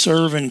 to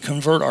serve and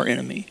convert our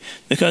enemy.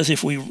 Because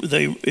if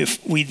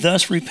we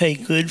thus repay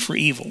good for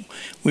evil,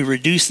 we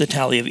reduce the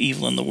tally of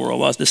evil in the world,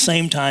 while at the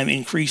same time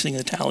increasing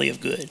the tally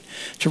of good.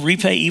 To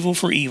repay evil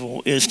for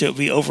evil is to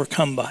be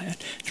overcome by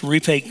it. To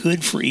repay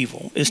good for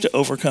evil is to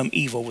overcome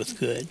evil with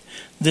good.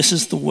 This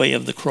is the way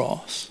of the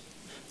cross.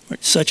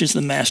 Right? Such is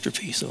the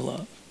masterpiece of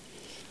love.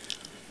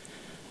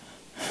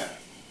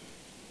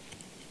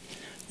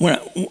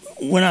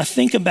 When I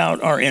think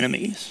about our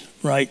enemies,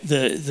 right,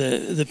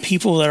 the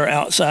people that are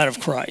outside of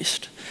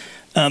Christ,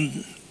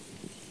 you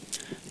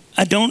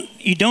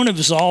don't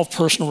absolve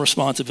personal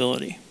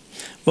responsibility.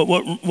 But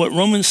what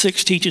Romans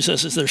 6 teaches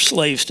us is they're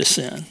slaves to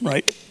sin,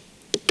 right?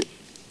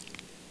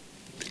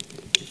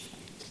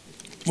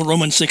 What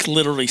Romans 6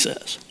 literally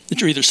says, that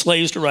you're either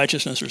slaves to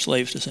righteousness or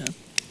slaves to sin.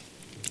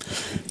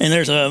 And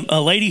there's a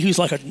lady who's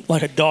like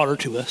a daughter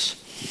to us,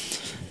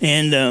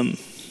 and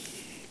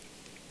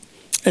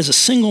as a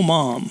single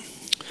mom,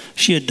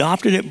 she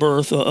adopted at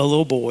birth a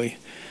little boy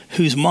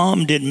whose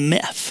mom did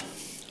meth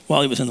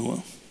while he was in the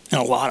womb, and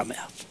a lot of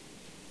meth.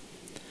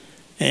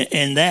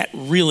 And that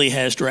really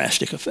has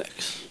drastic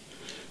effects,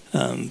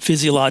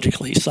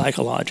 physiologically,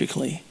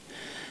 psychologically.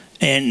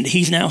 And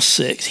he's now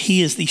 6.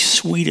 He is the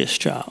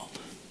sweetest child.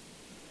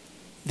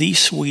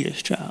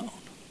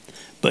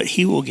 But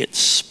he will get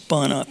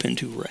spun up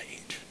into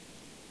rage.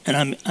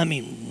 And I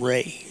mean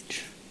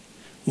rage.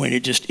 When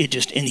and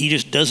he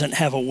just doesn't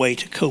have a way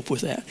to cope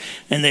with that.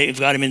 And they've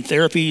got him in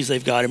therapies,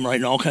 they've got him right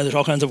in all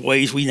kinds of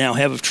ways we now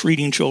have of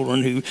treating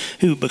children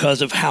who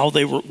because of how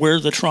where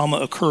the trauma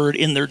occurred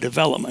in their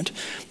development,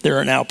 there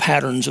are now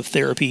patterns of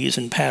therapies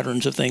and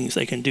patterns of things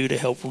they can do to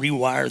help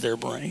rewire their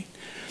brain.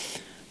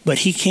 But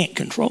he can't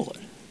control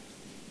it.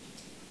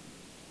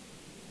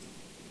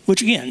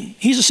 Which again,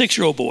 he's a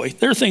 6-year-old boy.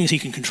 There are things he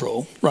can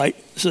control, right?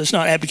 So it's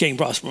not advocating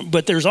prosperity,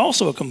 but there's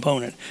also a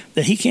component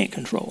that he can't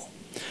control.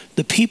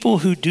 The people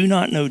who do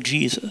not know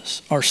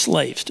Jesus are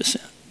slaves to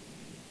sin.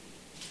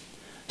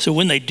 So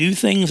when they do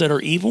things that are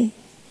evil,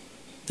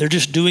 they're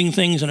just doing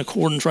things in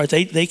accordance, right?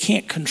 They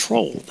can't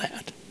control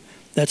that.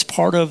 That's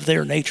part of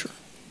their nature.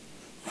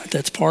 Right?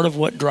 That's part of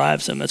what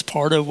drives them. That's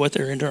part of what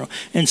they're internal.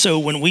 And so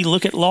when we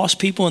look at lost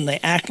people and they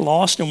act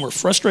lost and we're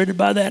frustrated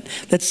by that,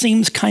 that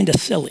seems kind of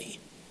silly,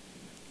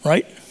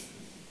 right?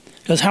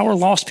 Because how are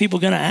lost people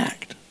going to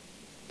act?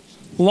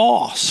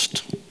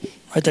 Lost,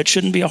 right? That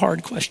shouldn't be a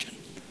hard question.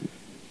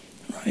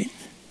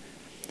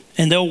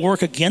 And they'll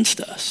work against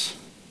us.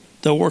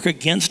 They'll work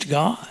against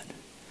God,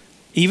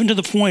 even to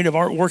the point of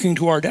working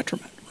to our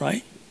detriment,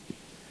 right?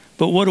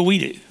 But what do?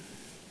 We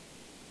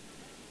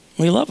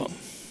love them,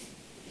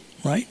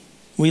 right?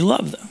 We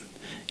love them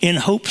in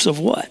hopes of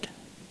what?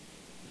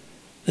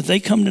 That they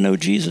come to know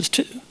Jesus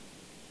too,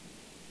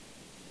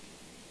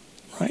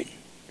 right?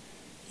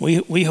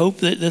 We hope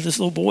that this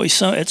little boy,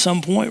 at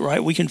some point,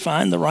 right, we can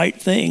find the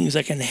right things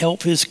that can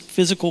help his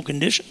physical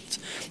conditions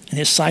and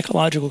his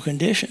psychological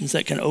conditions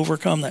that can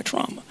overcome that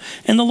trauma.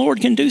 And the Lord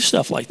can do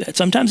stuff like that.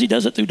 Sometimes he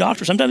does it through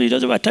doctors. Sometimes he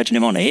does it by touching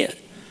him on the head,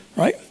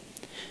 right?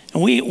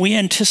 And we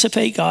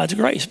anticipate God's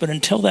grace. But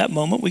until that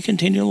moment, we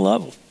continue to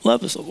love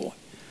this little boy,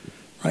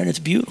 right? It's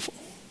beautiful.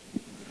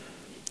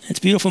 It's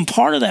beautiful. And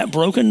part of that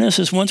brokenness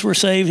is once we're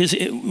saved,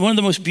 one of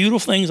the most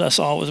beautiful things I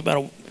saw was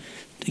about,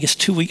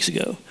 2 weeks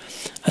ago.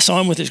 I saw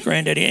him with his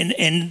granddaddy,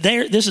 and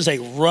this is a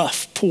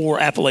rough, poor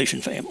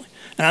Appalachian family.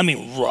 And I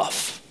mean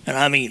rough, and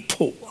I mean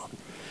poor.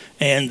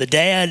 And the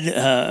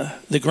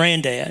dad, the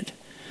granddad,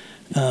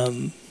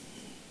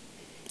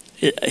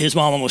 his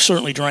mom almost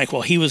certainly drank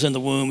while he was in the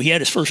womb. He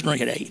had his first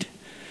drink at 8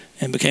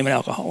 and became an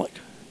alcoholic.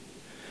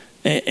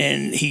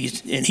 And he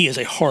is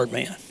a hard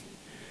man.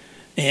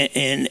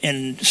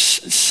 And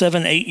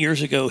 7-8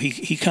 years ago,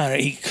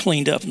 he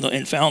cleaned up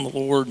and found the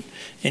Lord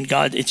and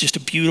God. It's just a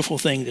beautiful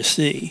thing to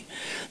see.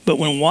 But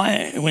when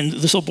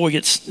this little boy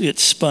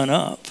gets spun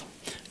up,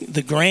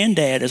 the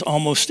granddad is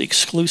almost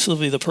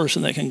exclusively the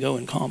person that can go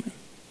and calm him.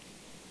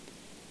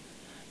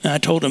 And I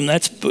told him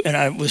and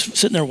I was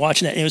sitting there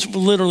watching that. And it was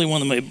literally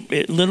one of the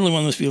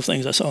most beautiful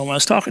things I saw. And when I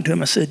was talking to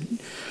him, I said,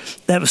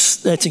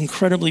 that's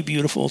incredibly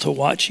beautiful to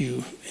watch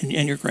you and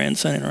your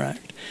grandson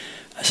interact.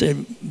 I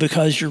said,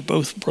 because you're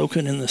both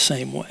broken in the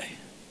same way.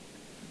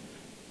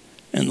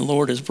 And the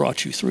Lord has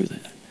brought you through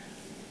that,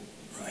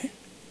 right?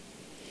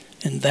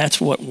 And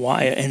that's what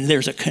Wyatt, and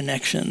there's a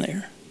connection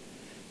there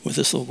with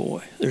this little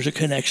boy. There's a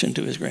connection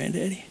to his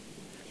granddaddy.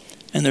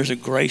 And there's a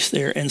grace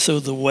there. And so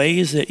the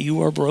ways that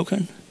you are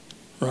broken,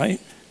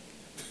 right?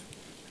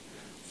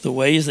 The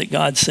ways that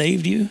God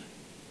saved you,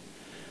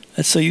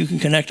 that's so you can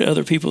connect to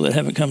other people that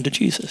haven't come to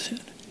Jesus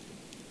yet,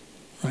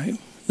 right?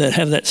 That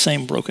have that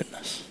same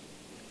brokenness,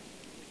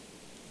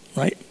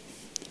 right?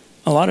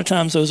 A lot of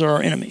times those are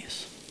our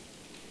enemies.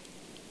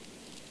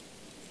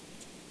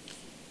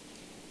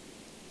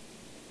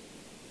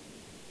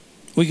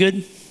 We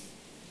good?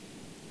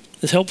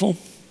 Is helpful?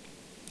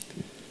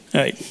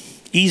 All right.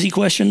 Easy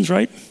questions,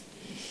 right?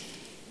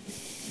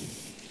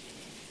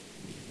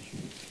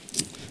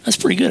 That's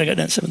pretty good. I got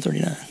done at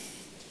 7:39.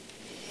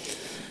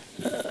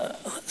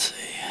 Let's see.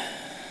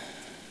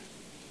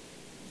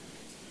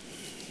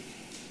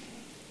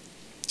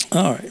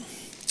 All right.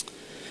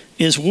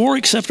 Is war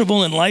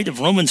acceptable in light of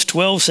Romans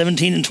 12,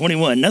 17, and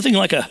 21? Nothing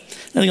like a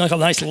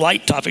nice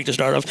light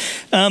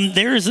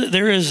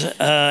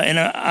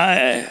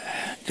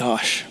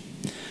gosh.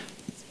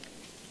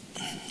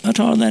 I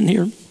taught that in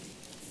here.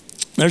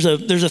 There's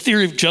a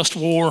theory of just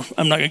war.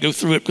 I'm not going to go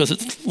through it because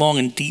it's long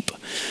and deep,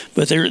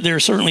 but there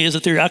certainly is a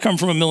theory. I come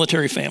from a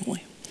military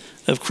family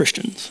of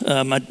Christians.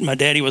 My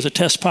daddy was a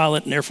test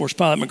pilot, an Air Force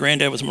pilot. My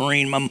granddad was a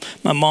Marine.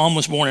 My mom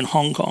was born in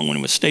Hong Kong when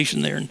he was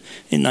stationed there in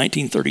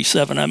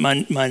 1937.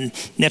 My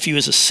nephew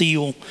is a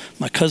SEAL.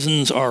 My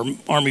cousins are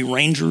Army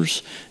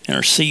Rangers and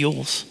are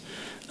SEALs.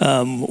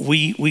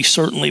 We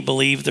certainly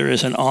believe there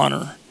is an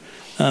honor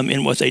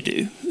in what they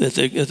do, that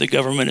the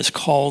government is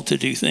called to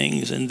do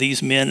things, and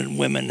these men and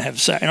women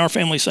have, and our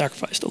family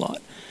sacrificed a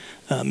lot.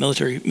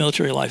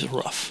 Military life is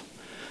rough,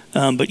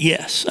 but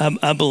yes,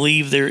 I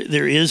believe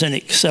there is an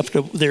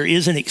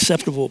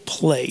acceptable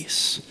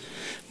place,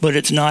 but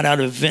it's not out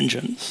of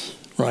vengeance,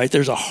 right?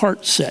 There's a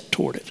heart set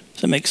toward it.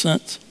 Does that make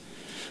sense?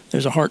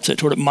 There's a heart set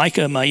toward it.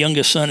 Micah, my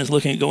youngest son, is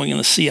looking at going in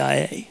the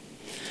CIA,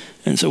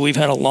 and so we've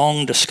had a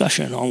long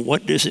discussion on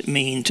what does it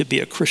mean to be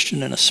a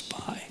Christian and a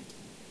spy.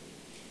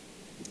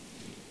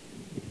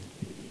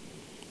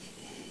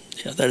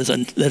 Yeah,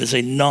 that is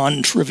a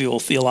non-trivial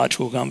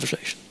theological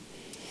conversation,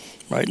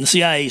 right? And the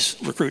CIA's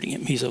recruiting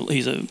him. He's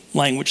a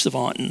language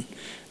savant in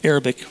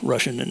Arabic,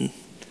 Russian, and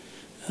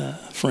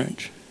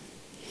French.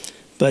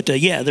 But I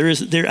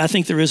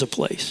think there is a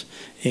place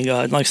in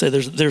God. Like I say,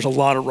 there's a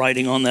lot of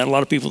writing on that. A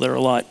lot of people that are a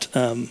lot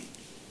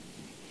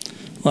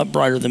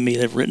brighter than me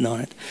that have written on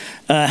it.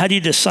 How do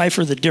you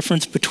decipher the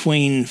difference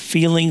between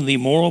feeling the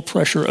moral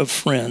pressure of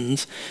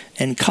friends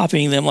and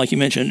copying them, like you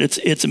mentioned?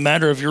 It's a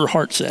matter of your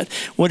heart set.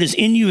 What is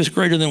in you is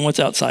greater than what's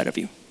outside of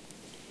you,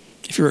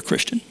 if you're a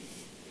Christian.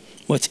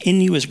 What's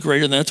in you is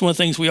greater than. That's one of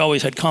the things we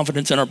always had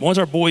confidence in. Once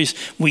our boys,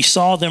 we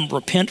saw them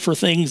repent for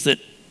things that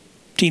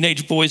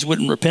teenage boys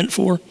wouldn't repent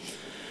for.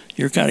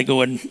 You're kind of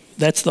going,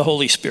 that's the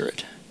Holy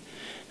Spirit.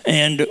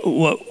 And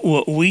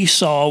what we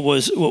saw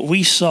was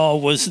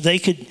they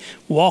could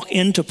walk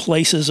into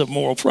places of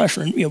moral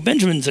pressure. And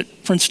Benjamin's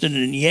at Princeton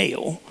and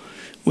Yale,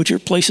 which are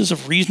places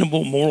of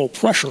reasonable moral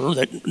pressure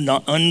that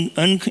not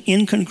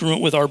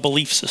incongruent with our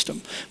belief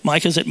system.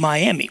 Micah's at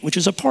Miami, which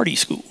is a party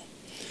school,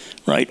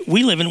 right?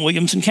 We live in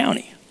Williamson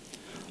County.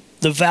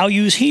 The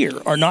values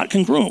here are not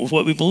congruent with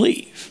what we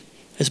believe.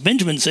 As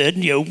Benjamin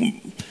said,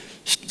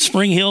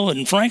 Spring Hill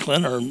and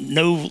Franklin are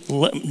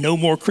no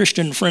more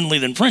Christian friendly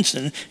than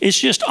Princeton. It's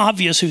just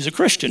obvious who's a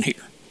Christian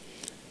here.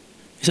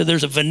 He said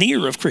there's a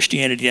veneer of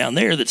Christianity down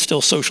there that's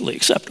still socially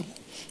acceptable.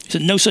 He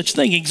said no such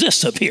thing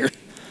exists up here.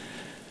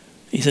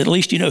 He said at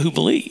least you know who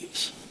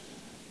believes.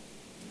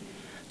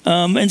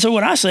 And so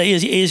what I say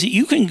is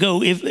you can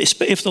go,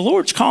 if the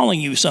Lord's calling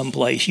you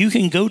someplace, you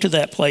can go to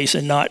that place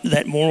and not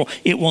that moral,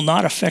 it will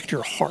not affect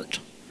your heart.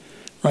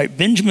 Right?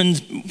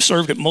 Benjamin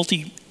served at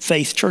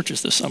multi-faith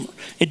churches this summer.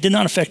 It did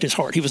not affect his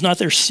heart. He was not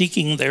there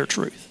seeking their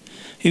truth.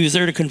 He was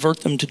there to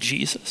convert them to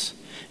Jesus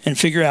and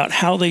figure out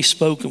how they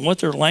spoke and what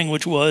their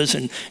language was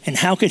and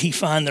how could he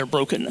find their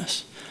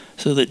brokenness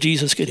so that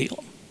Jesus could heal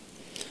them.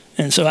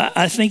 And so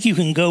I think you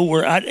can go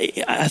where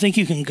I think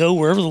you can go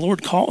wherever the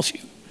Lord calls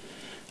you.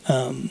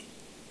 And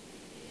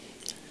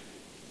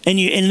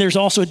there's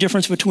also a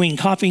difference between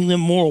copying them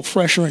moral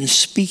pressure and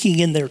speaking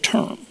in their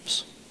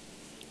terms,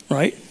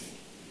 right?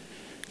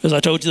 Because I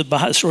told you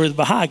the story of the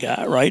Baha'i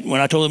guy, right? When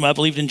I told him I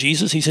believed in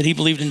Jesus, he said he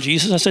believed in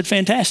Jesus. I said,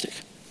 fantastic.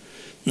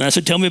 And I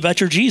said, tell me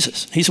about your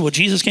Jesus. He said, well,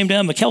 Jesus came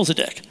down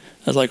Melchizedek.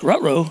 I was like,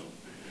 ruh-roh,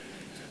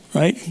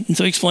 right? And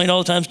so he explained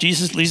all the times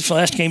Jesus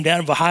last came down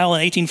to Baha'i in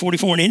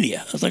 1844 in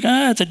India. I was like,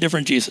 that's a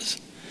different Jesus,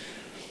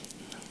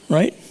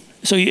 right?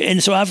 So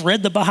I've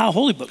read the Baha'i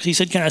holy books. He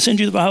said, can I send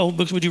you the Baha'i holy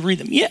books? Would you read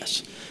them?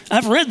 Yes.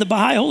 I've read the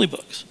Baha'i holy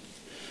books.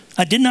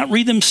 I did not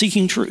read them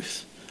seeking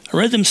truth. I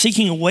read them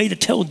seeking a way to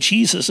tell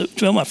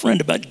my friend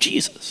about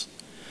Jesus.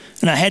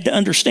 And I had to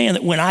understand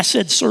that when I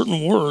said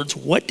certain words,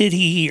 what did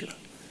he hear?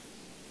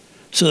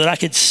 So that I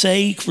could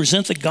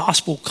present the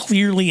gospel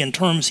clearly in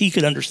terms he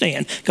could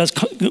understand.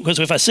 Because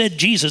if I said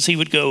Jesus, he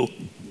would go,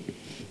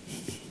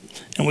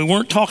 and we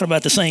weren't talking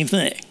about the same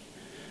thing,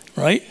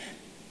 right?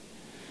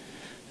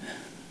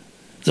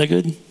 Is that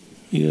good?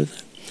 You good?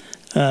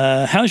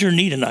 How's your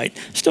knee tonight?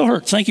 Still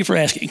hurts. Thank you for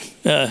asking.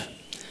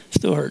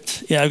 Still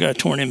hurts. Yeah, I've got a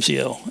torn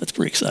MCL. That's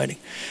pretty exciting.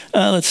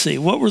 Let's see.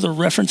 What were the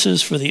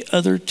references for the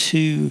other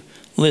two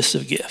lists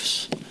of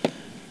gifts?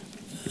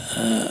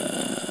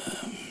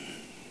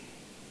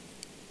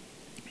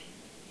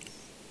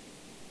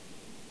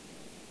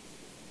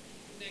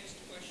 Next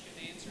question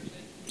answers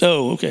it.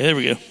 Oh, okay. There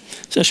we go.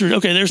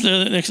 Okay, there's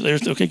the next.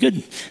 Okay,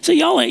 good. So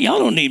y'all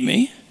don't need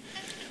me.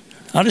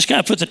 I'll just kind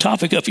of put the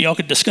topic up. Y'all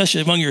could discuss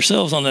it among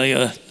yourselves on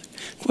the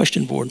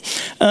question board.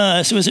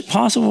 So is it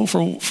possible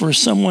for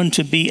someone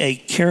to be a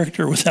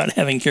character without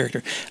having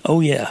character?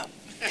 Oh, yeah.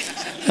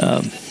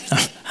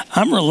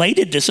 I'm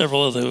related to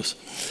several of those.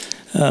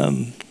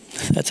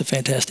 That's a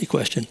fantastic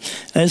question.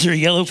 Is there a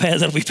yellow pad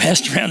that'll be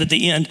passed around at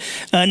the end?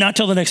 Not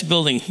till the next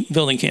building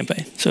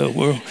campaign.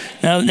 So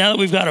now that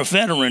we've got a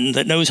veteran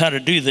that knows how to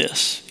do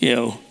this,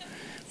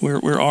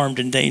 we're armed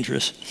and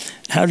dangerous.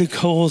 How do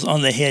coals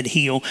on the head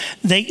heal?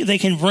 They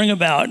can bring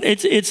about.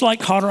 It's like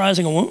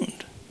cauterizing a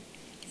wound,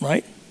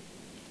 right?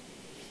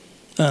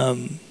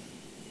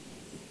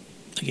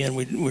 Again,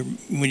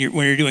 when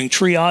you're doing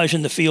triage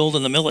in the field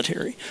in the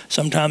military,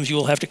 sometimes you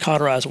will have to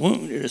cauterize a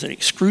wound. It is an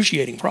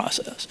excruciating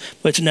process,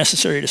 but it's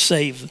necessary to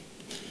save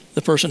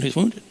the person who's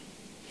wounded.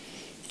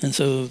 And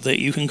so that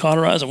you can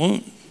cauterize a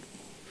wound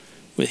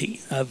with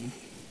heat.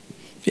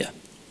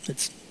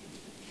 It's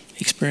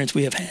experience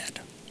we have had.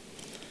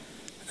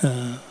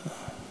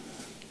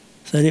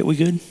 Is that it? We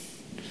good?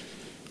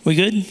 We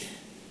good? Is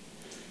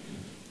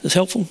this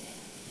helpful?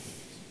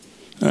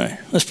 All right,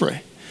 let's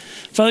pray.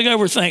 Father God,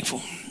 we're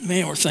thankful.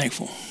 Man, we're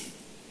thankful.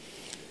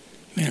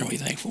 Man, are we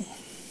thankful.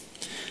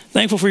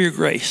 Thankful for your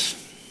grace.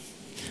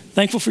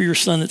 Thankful for your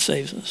Son that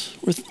saves us.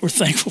 We're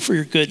thankful for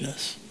your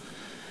goodness.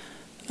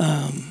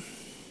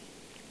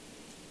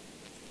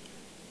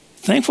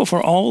 Thankful for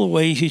all the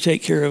ways you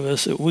take care of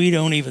us that we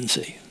don't even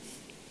see.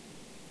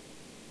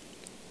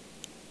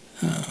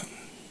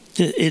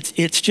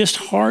 It's just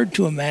hard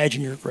to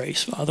imagine your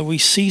grace, Father. We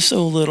see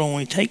so little and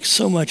we take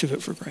so much of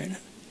it for granted.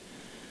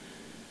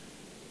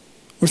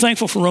 We're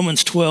thankful for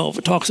Romans 12.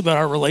 It talks about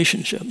our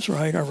relationships,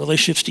 right? Our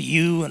relationships to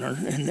you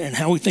and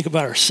how we think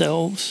about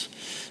ourselves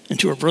and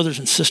to our brothers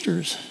and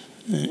sisters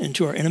and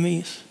to our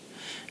enemies.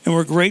 And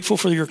we're grateful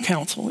for your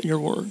counsel and your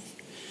word.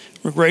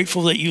 We're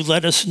grateful that you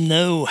let us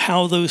know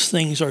how those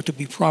things are to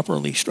be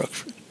properly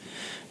structured.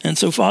 And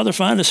so, Father,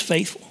 find us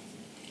faithful.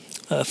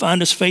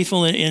 Find us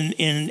faithful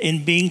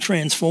in being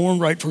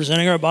transformed, right?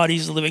 Presenting our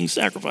bodies as living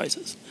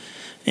sacrifices.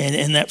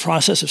 And that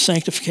process of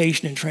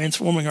sanctification and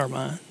transforming our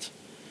minds.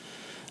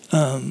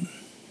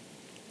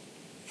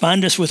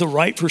 Find us with a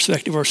right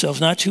perspective of ourselves,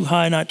 not too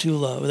high, not too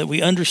low, that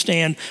we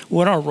understand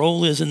what our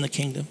role is in the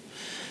kingdom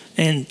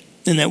and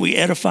that we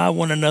edify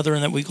one another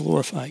and that we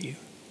glorify you.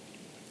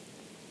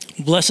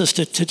 Bless us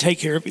to take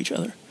care of each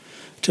other,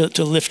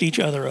 to lift each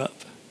other up,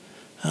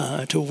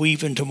 to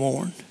weep and to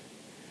mourn.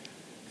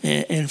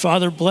 And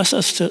Father, bless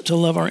us to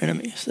love our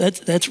enemies.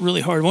 That's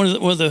really hard. One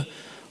of the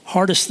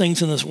hardest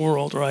things in this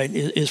world, right,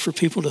 is for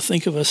people to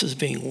think of us as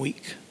being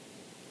weak.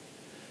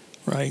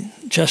 Right?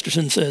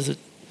 Chesterton says that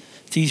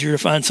it's easier to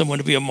find someone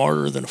to be a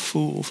martyr than a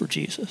fool for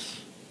Jesus.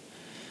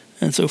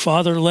 And so,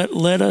 Father,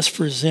 let us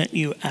present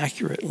you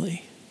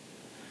accurately,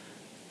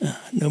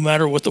 no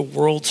matter what the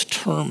world's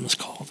terms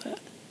call that.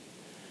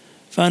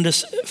 Find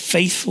us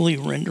faithfully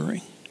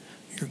rendering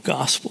your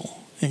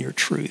gospel and your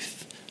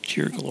truth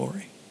to your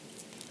glory.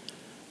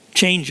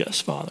 Change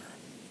us, Father.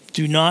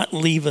 Do not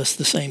leave us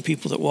the same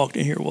people that walked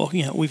in here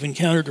walking out. We've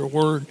encountered your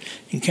word,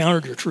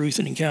 encountered your truth,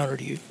 and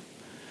encountered you.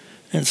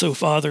 And so,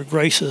 Father,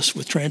 grace us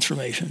with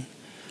transformation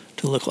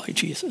to look like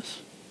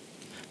Jesus.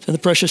 So in the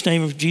precious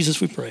name of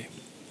Jesus we pray.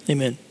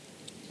 Amen.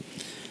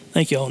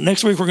 Thank you all.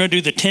 Next week we're going to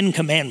do the 10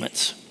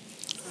 Commandments.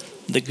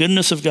 The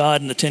goodness of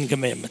God and the 10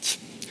 Commandments.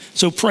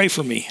 So pray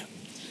for me.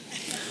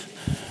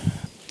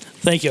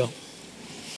 Thank you all.